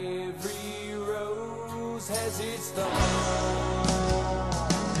 Every rose has its thorn.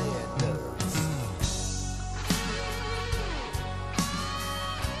 Yeah, it does.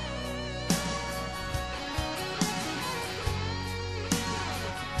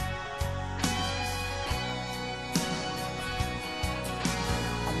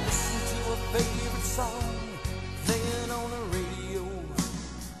 I listen to a favorite song playing on the radio,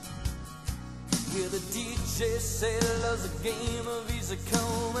 where the DJ said love's a game of easy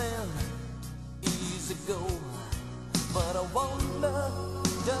come and easy go. But I wonder,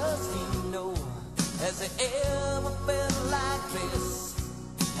 does he know? Has he ever felt like this?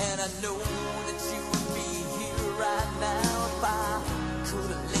 And I know that you would be here right now if I could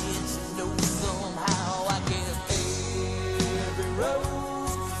have let you know somehow. I guess every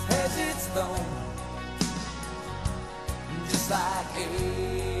rose has its thorn, just like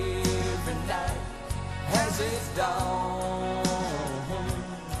every night has its dawn.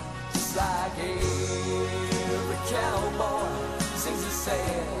 Just like every cowboy sings a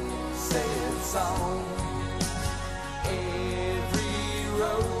sad song. Every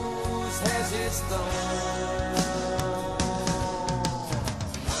rose has its thorn.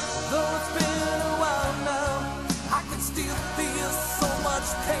 Though it's been a while now, I can still feel so much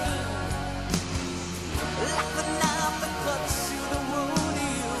pain, like the knife that cuts you the wound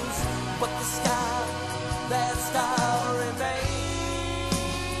heals, but the scar, that scar remains.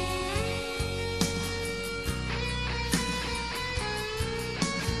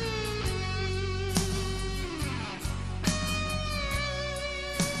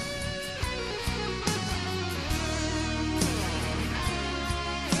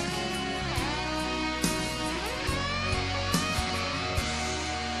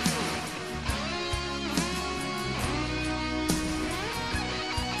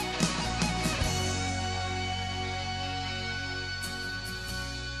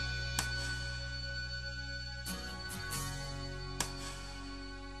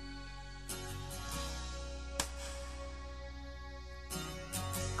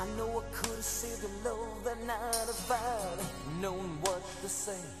 I know I could have saved your love that night if I'd known what to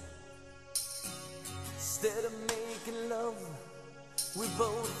say. Instead of making love, we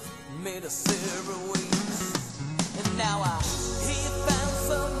both made us several ways. And now I hear you found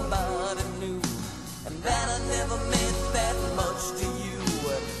somebody new, and that I never meant that much to you.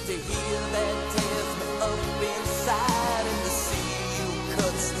 To hear that tears me up inside, and to see you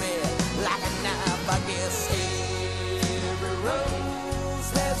cuts me like a knife. I guess every rose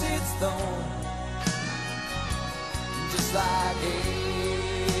has its thorn, just like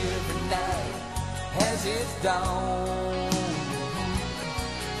every night has its dawn.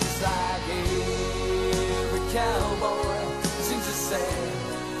 Just like every cowboy sings a sad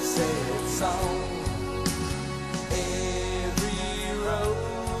song. Every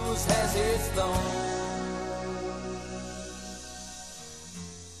rose has its thorn.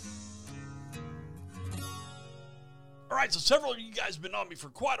 All right, so several of you guys have been on me for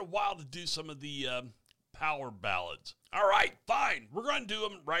quite a while to do some of the power ballads. All right, fine. We're going to do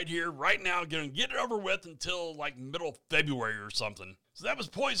them right here, right now. Going to get it over with until like middle of February or something. So that was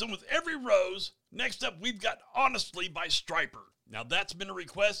Poison with Every Rose. Next up, we've got Honestly by Striper. Now, that's been a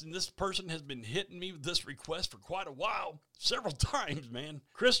request, and this person has been hitting me with this request for quite a while. Several times, man.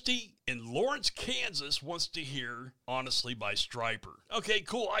 Christy in Lawrence, Kansas wants to hear Honestly by Striper. Okay,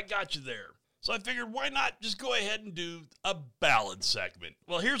 cool. I got you there. So I figured, why not just go ahead and do a ballad segment?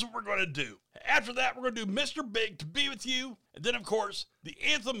 Well, here's what we're going to do. After that, we're going to do Mr. Big, To Be With You. And then, of course, the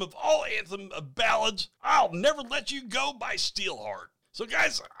anthem of all anthem of ballads, I'll Never Let You Go by Steelheart. So,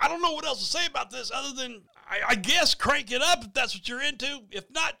 guys, I don't know what else to say about this other than, I guess, crank it up if that's what you're into.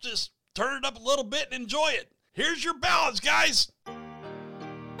 If not, just turn it up a little bit and enjoy it. Here's your ballads, guys.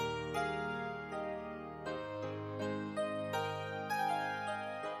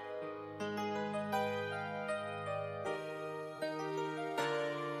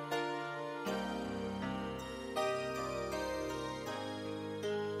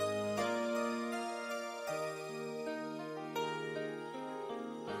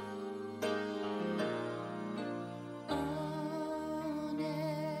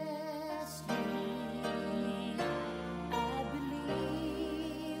 Honestly, I believe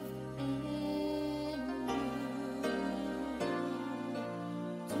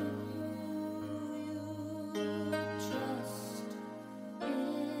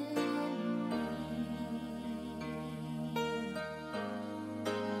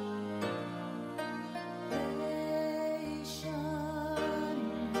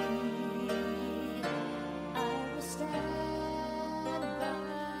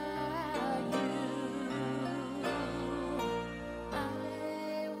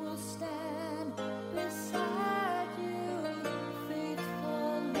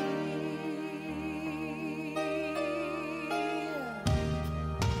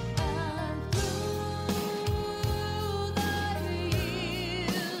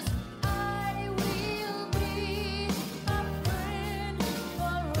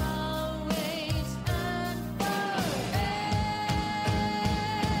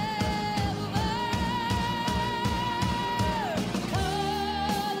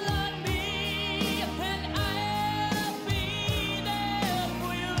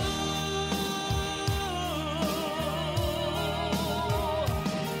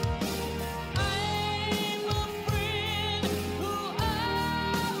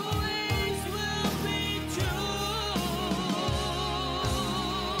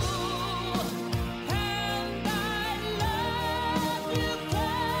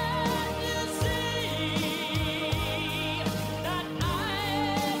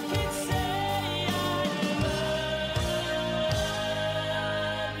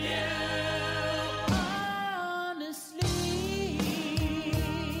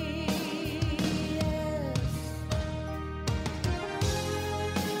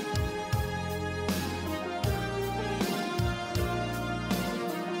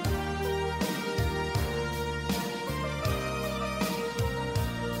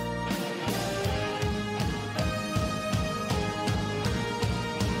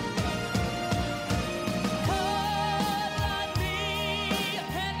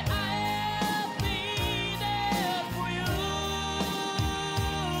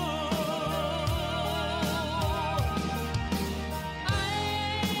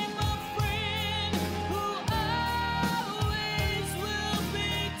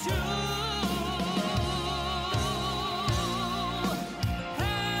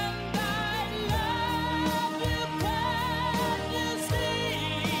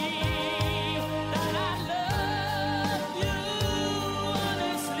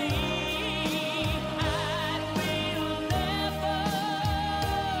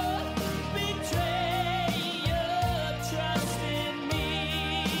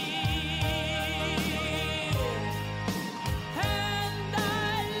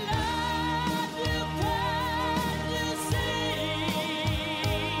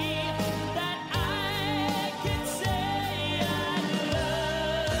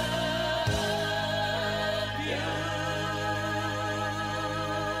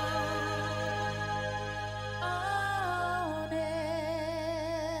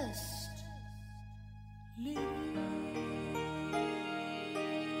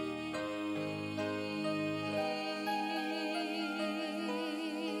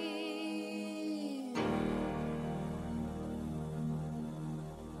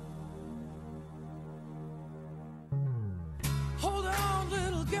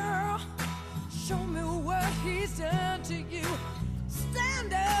he's done to you.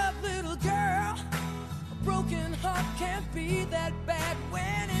 Stand up, little girl. A broken heart can't be that bad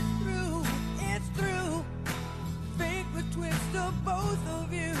when it's through. It's through. Fate would twist of both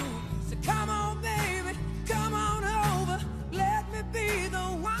of you. So come on, baby, come on over. Let me be the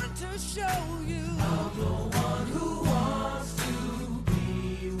one to show you. I'm the one who wants to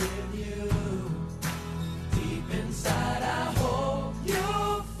be with you. Deep inside, I hope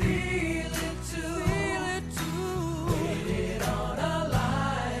you'll feel it too. Feel it too. Waited on a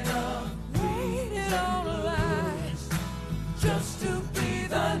line of waited on a line just to be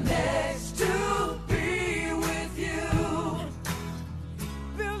the next to be with you.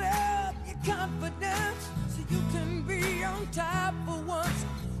 Build up your confidence so you can be on top for once.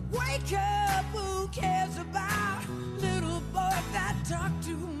 Wake up, who cares about little boys that talk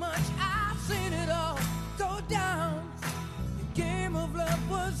too much? I've seen it all go down. The game of love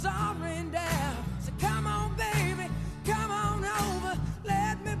was all rained down. So come on, baby, come on over.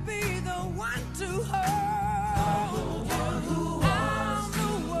 Let me be the one to hold you. I'm the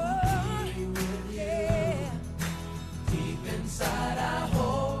one, yeah. Deep inside, I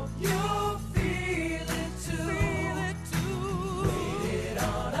hope you'll feel it too. Feel it too. Waited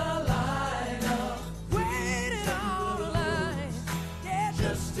on a line up. Waited on a line. Yeah,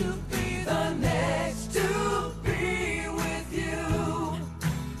 just to be the next to be with you.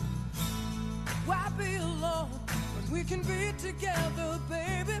 Why be alone when we can be together,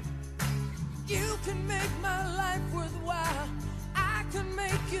 baby? You can make my life worthwhile. I can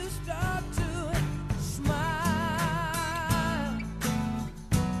make you start to smile.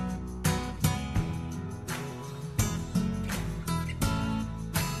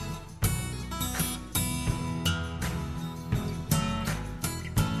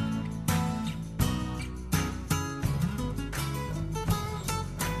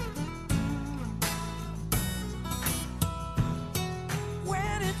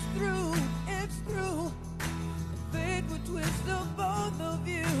 When it's through, the fate would twist of both of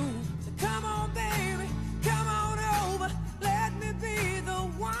you.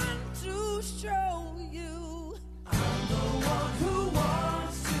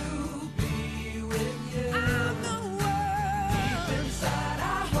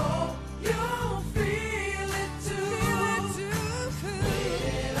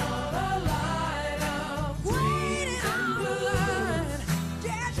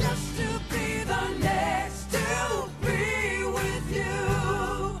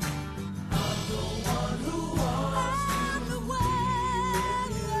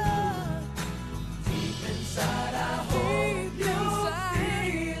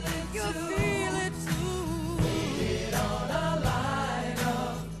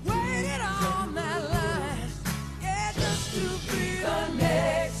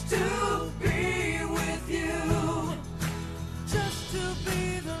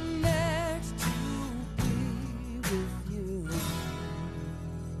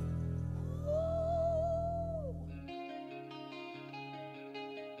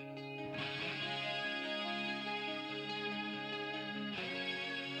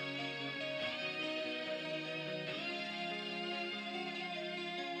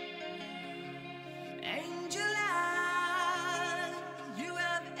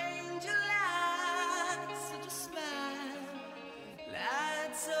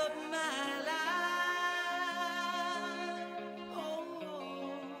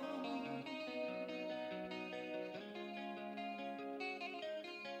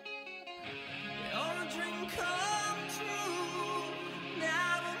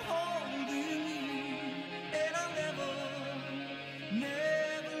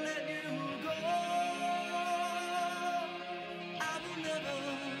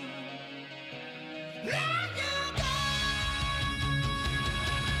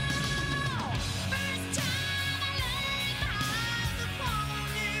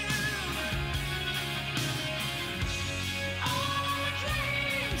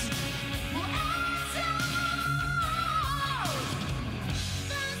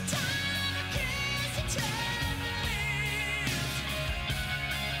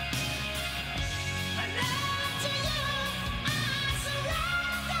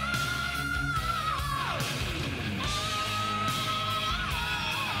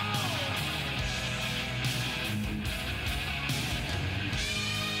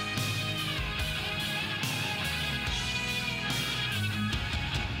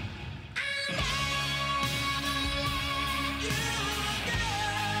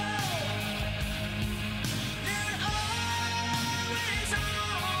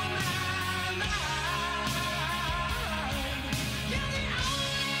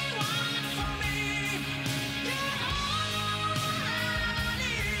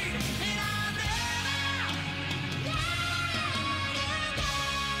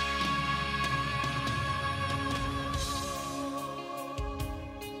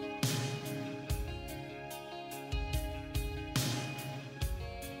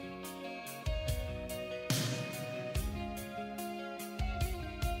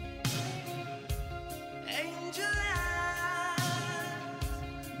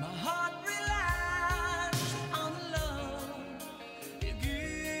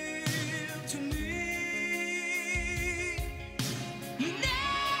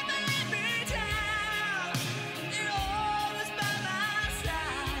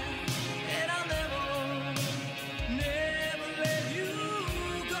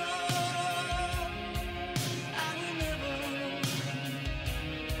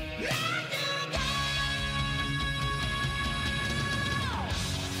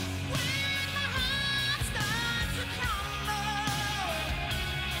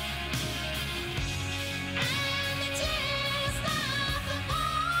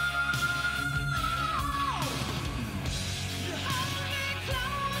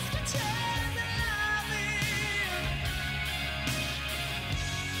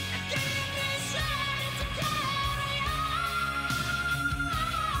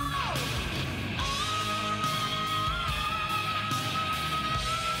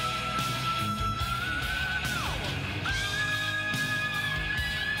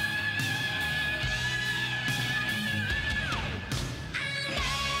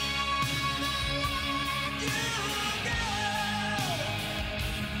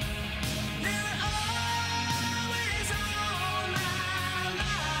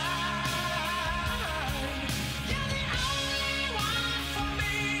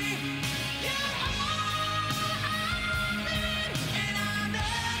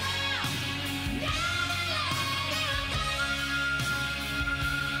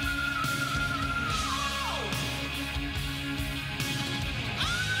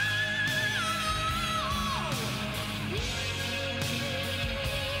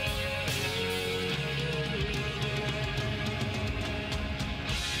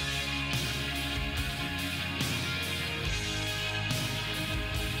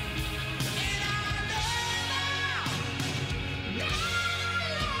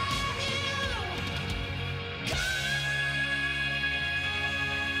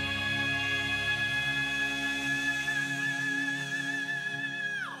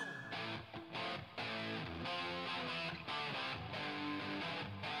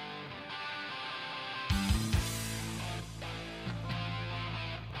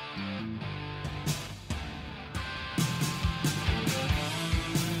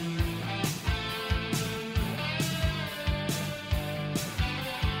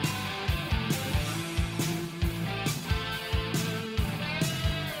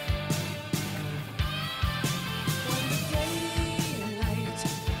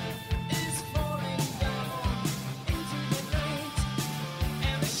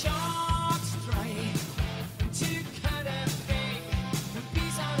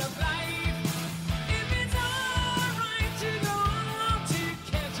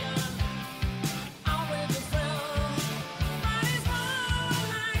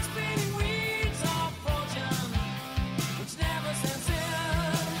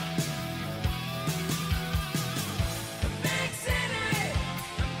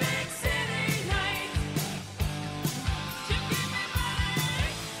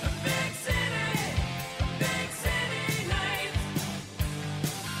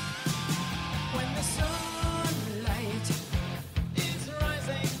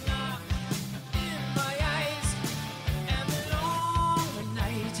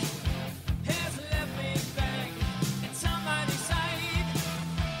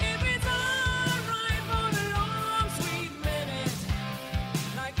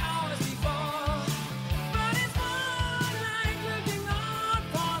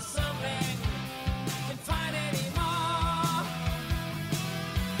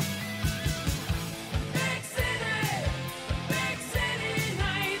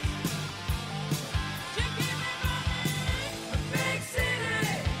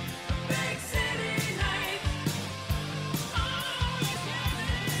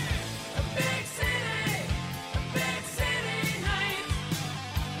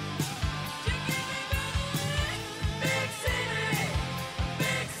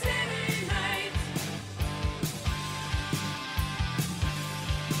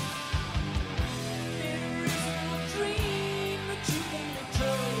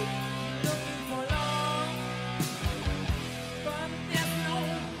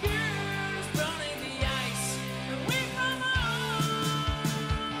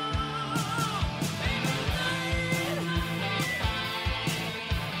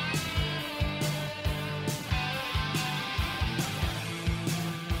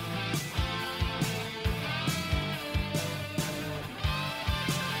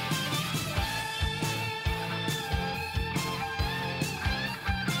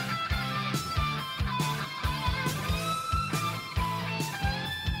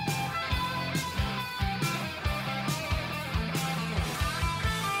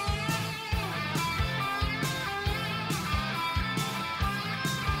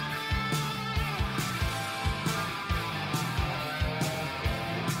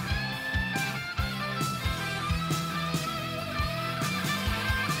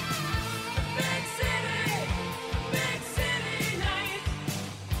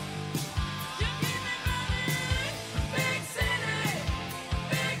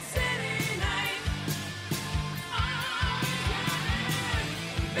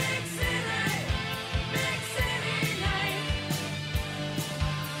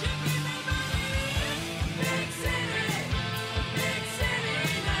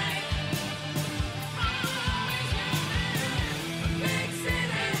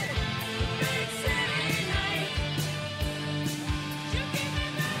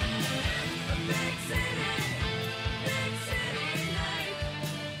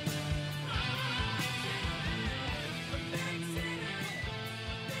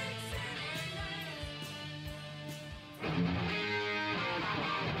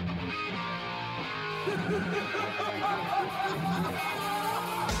 I'm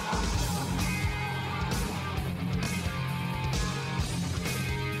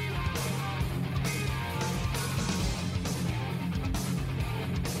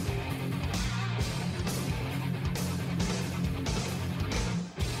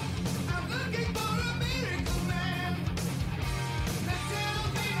looking for a miracle man that tells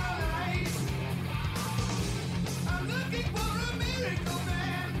me all lies. I'm looking for a miracle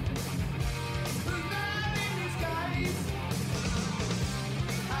man who's not in disguise.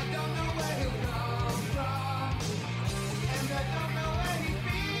 I don't know where he'll come from, and I don't know where he's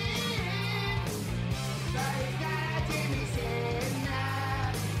been. But he's got Jimmy said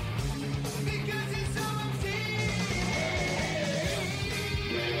now, because he's so obscene.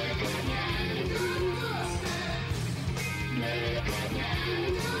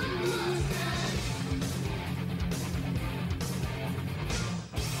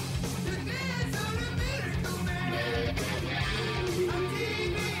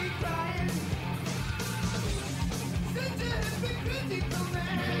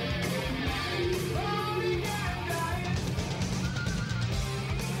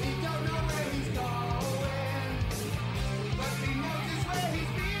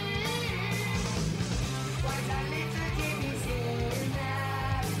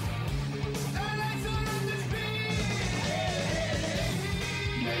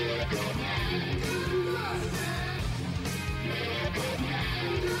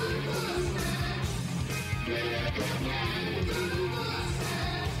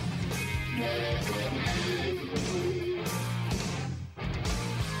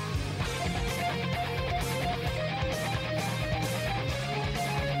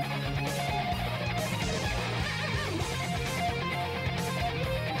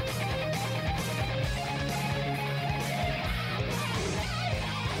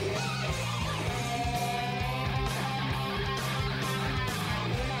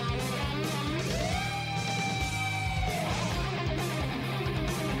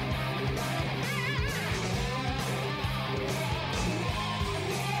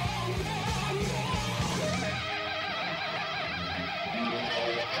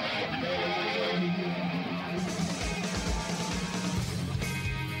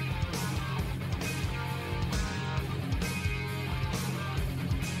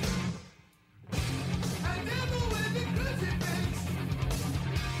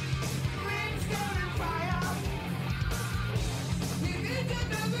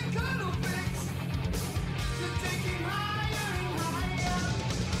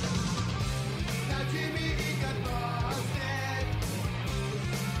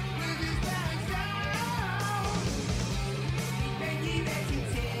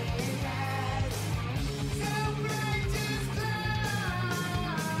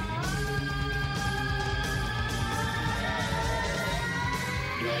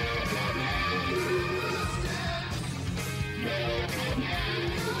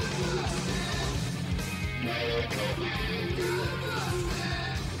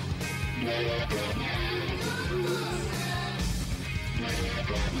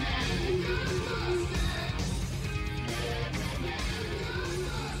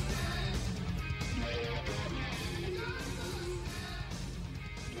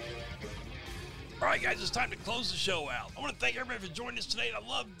 All right, guys, it's time to close the show out. I want to thank everybody for joining us today. I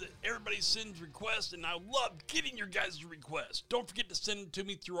love that everybody sends requests, and I love getting your guys' requests. Don't forget to send them to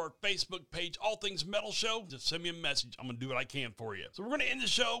me through our Facebook page, All Things Metal Show. Just send me a message. I'm going to do what I can for you. So we're going to end the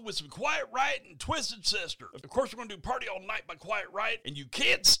show with some Quiet Riot and Twisted Sister. Of course, we're going to do Party All Night by Quiet Riot, and You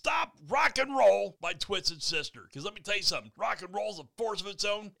Can't Stop Rock and Roll by Twisted Sister. Because let me tell you something, rock and roll is a force of its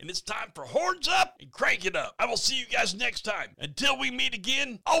own, and it's time for horns up and crank it up. I will see you guys next time. Until we meet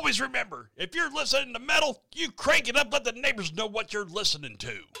again, always remember, if you're listening to metal, you crank it up, let the neighbors know what you're listening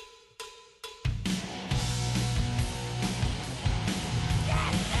to.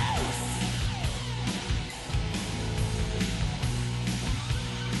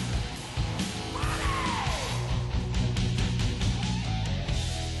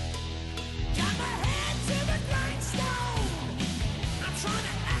 Got my head to the grindstone. I'm trying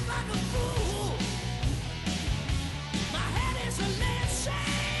to act like a fool. My head is a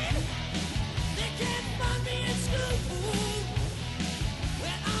lampshade. They can't find me in school.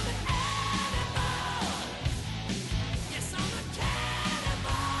 Well, I'm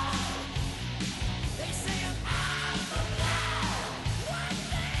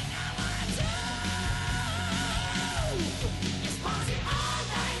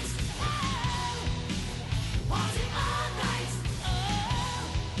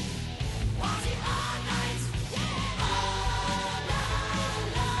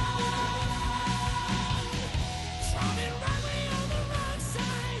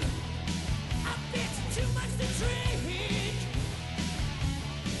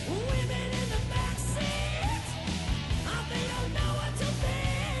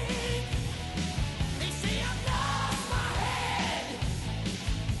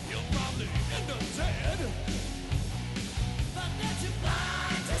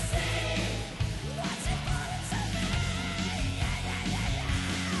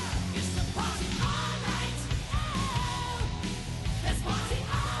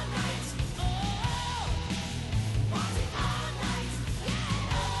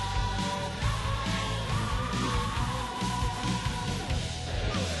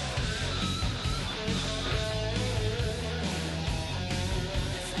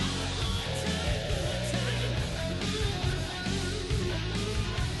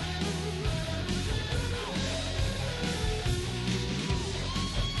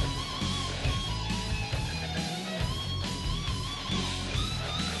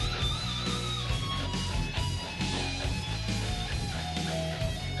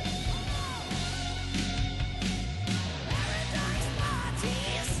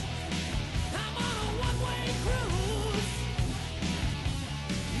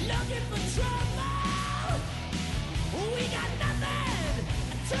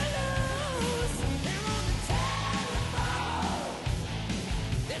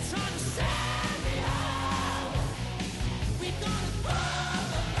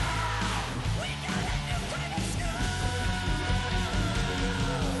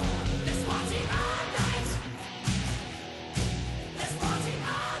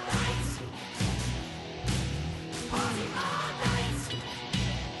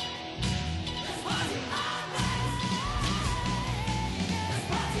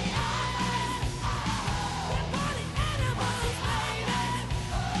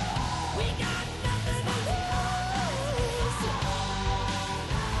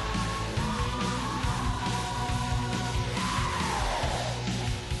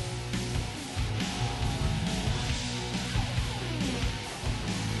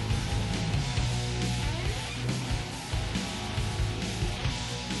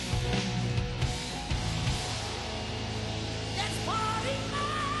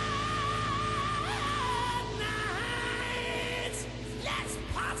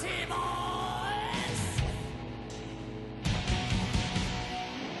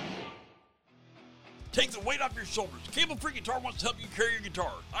Take the weight off your shoulders. Cable Free Guitar wants to help you carry your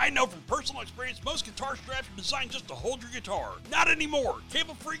guitar. I know from personal experience, most guitar straps are designed just to hold your guitar. Not anymore.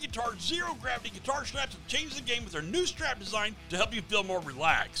 Cable Free Guitar's zero gravity guitar straps have changed the game with their new strap design to help you feel more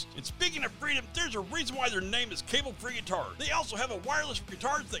relaxed. And speaking of freedom, there's a reason why their name is Cable Free Guitar. They also have a wireless for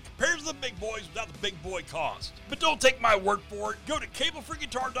guitars that compares to the big boys without the big boy cost. But don't take my word for it. Go to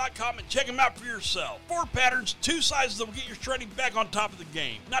cablefreeguitar.com and check them out for yourself. 4 patterns, 2 sizes that will get your shredding back on top of the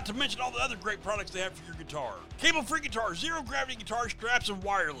game. Not to mention all the other great products they have for your guitar. Cable Free Guitar, zero gravity guitar straps and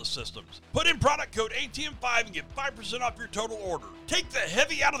wireless systems. Put in product code ATM5 and get 5% off your total order. Take the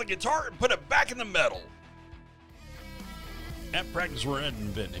heavy out of the guitar and put it back in the metal. At Practice We're at an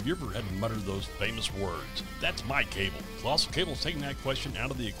event, have you ever had to mutter those famous words? That's my cable. Colossal Cable is taking that question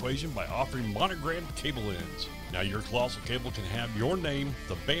out of the equation by offering monogrammed cable ends. Now your Colossal Cable can have your name,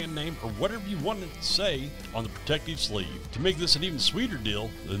 the band name, or whatever you want it to say on the protective sleeve. To make this an even sweeter deal,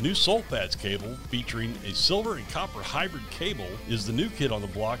 the new Soulfats cable, featuring a silver and copper hybrid cable, is the new kid on the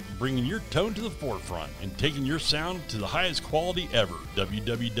block, bringing your tone to the forefront and taking your sound to the highest quality ever.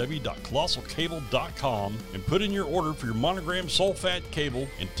 www.colossalcable.com and put in your order for your monogrammed Soulfat cable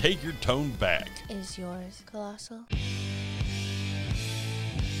and take your tone back. Is yours Colossal?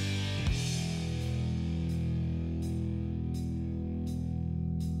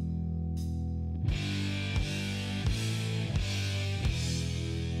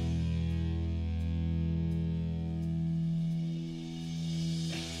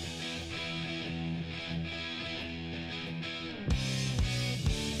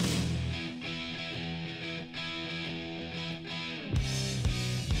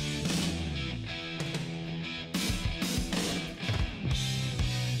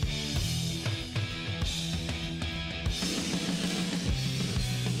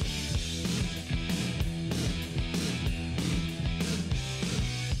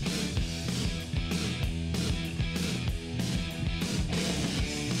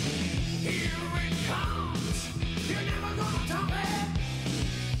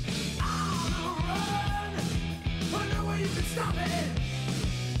 Stop it!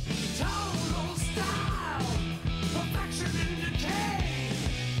 Total style, perfection in decay,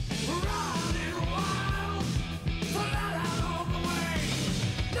 running wild, pull that out of the way.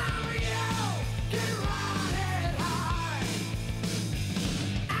 Now you can ride it high,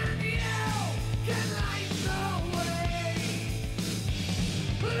 and you can light the way.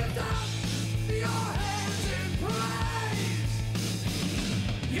 Lift up your hands in praise.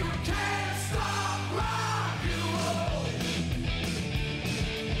 You can't stop rock and roll.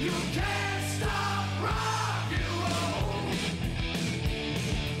 You can't stop rock and roll.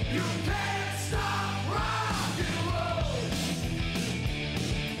 You can't stop rock and roll.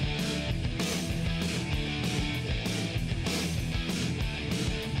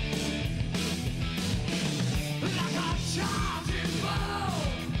 Like a charging bow,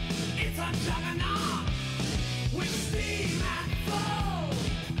 it's a juggernaut with steam and flow,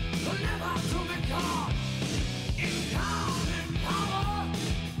 never to be caught in calm and power.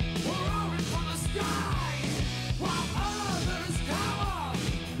 Roaring from the sky, while others cower,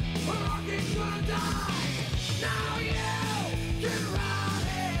 rocking gonna die. Now you can ride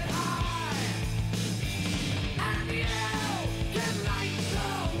it high, and you can light the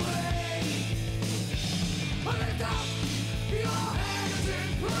way. Lift up your hands in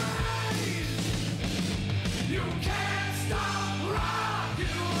praise. You can't stop rock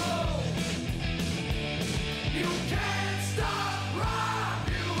and roll. You can't stop rock.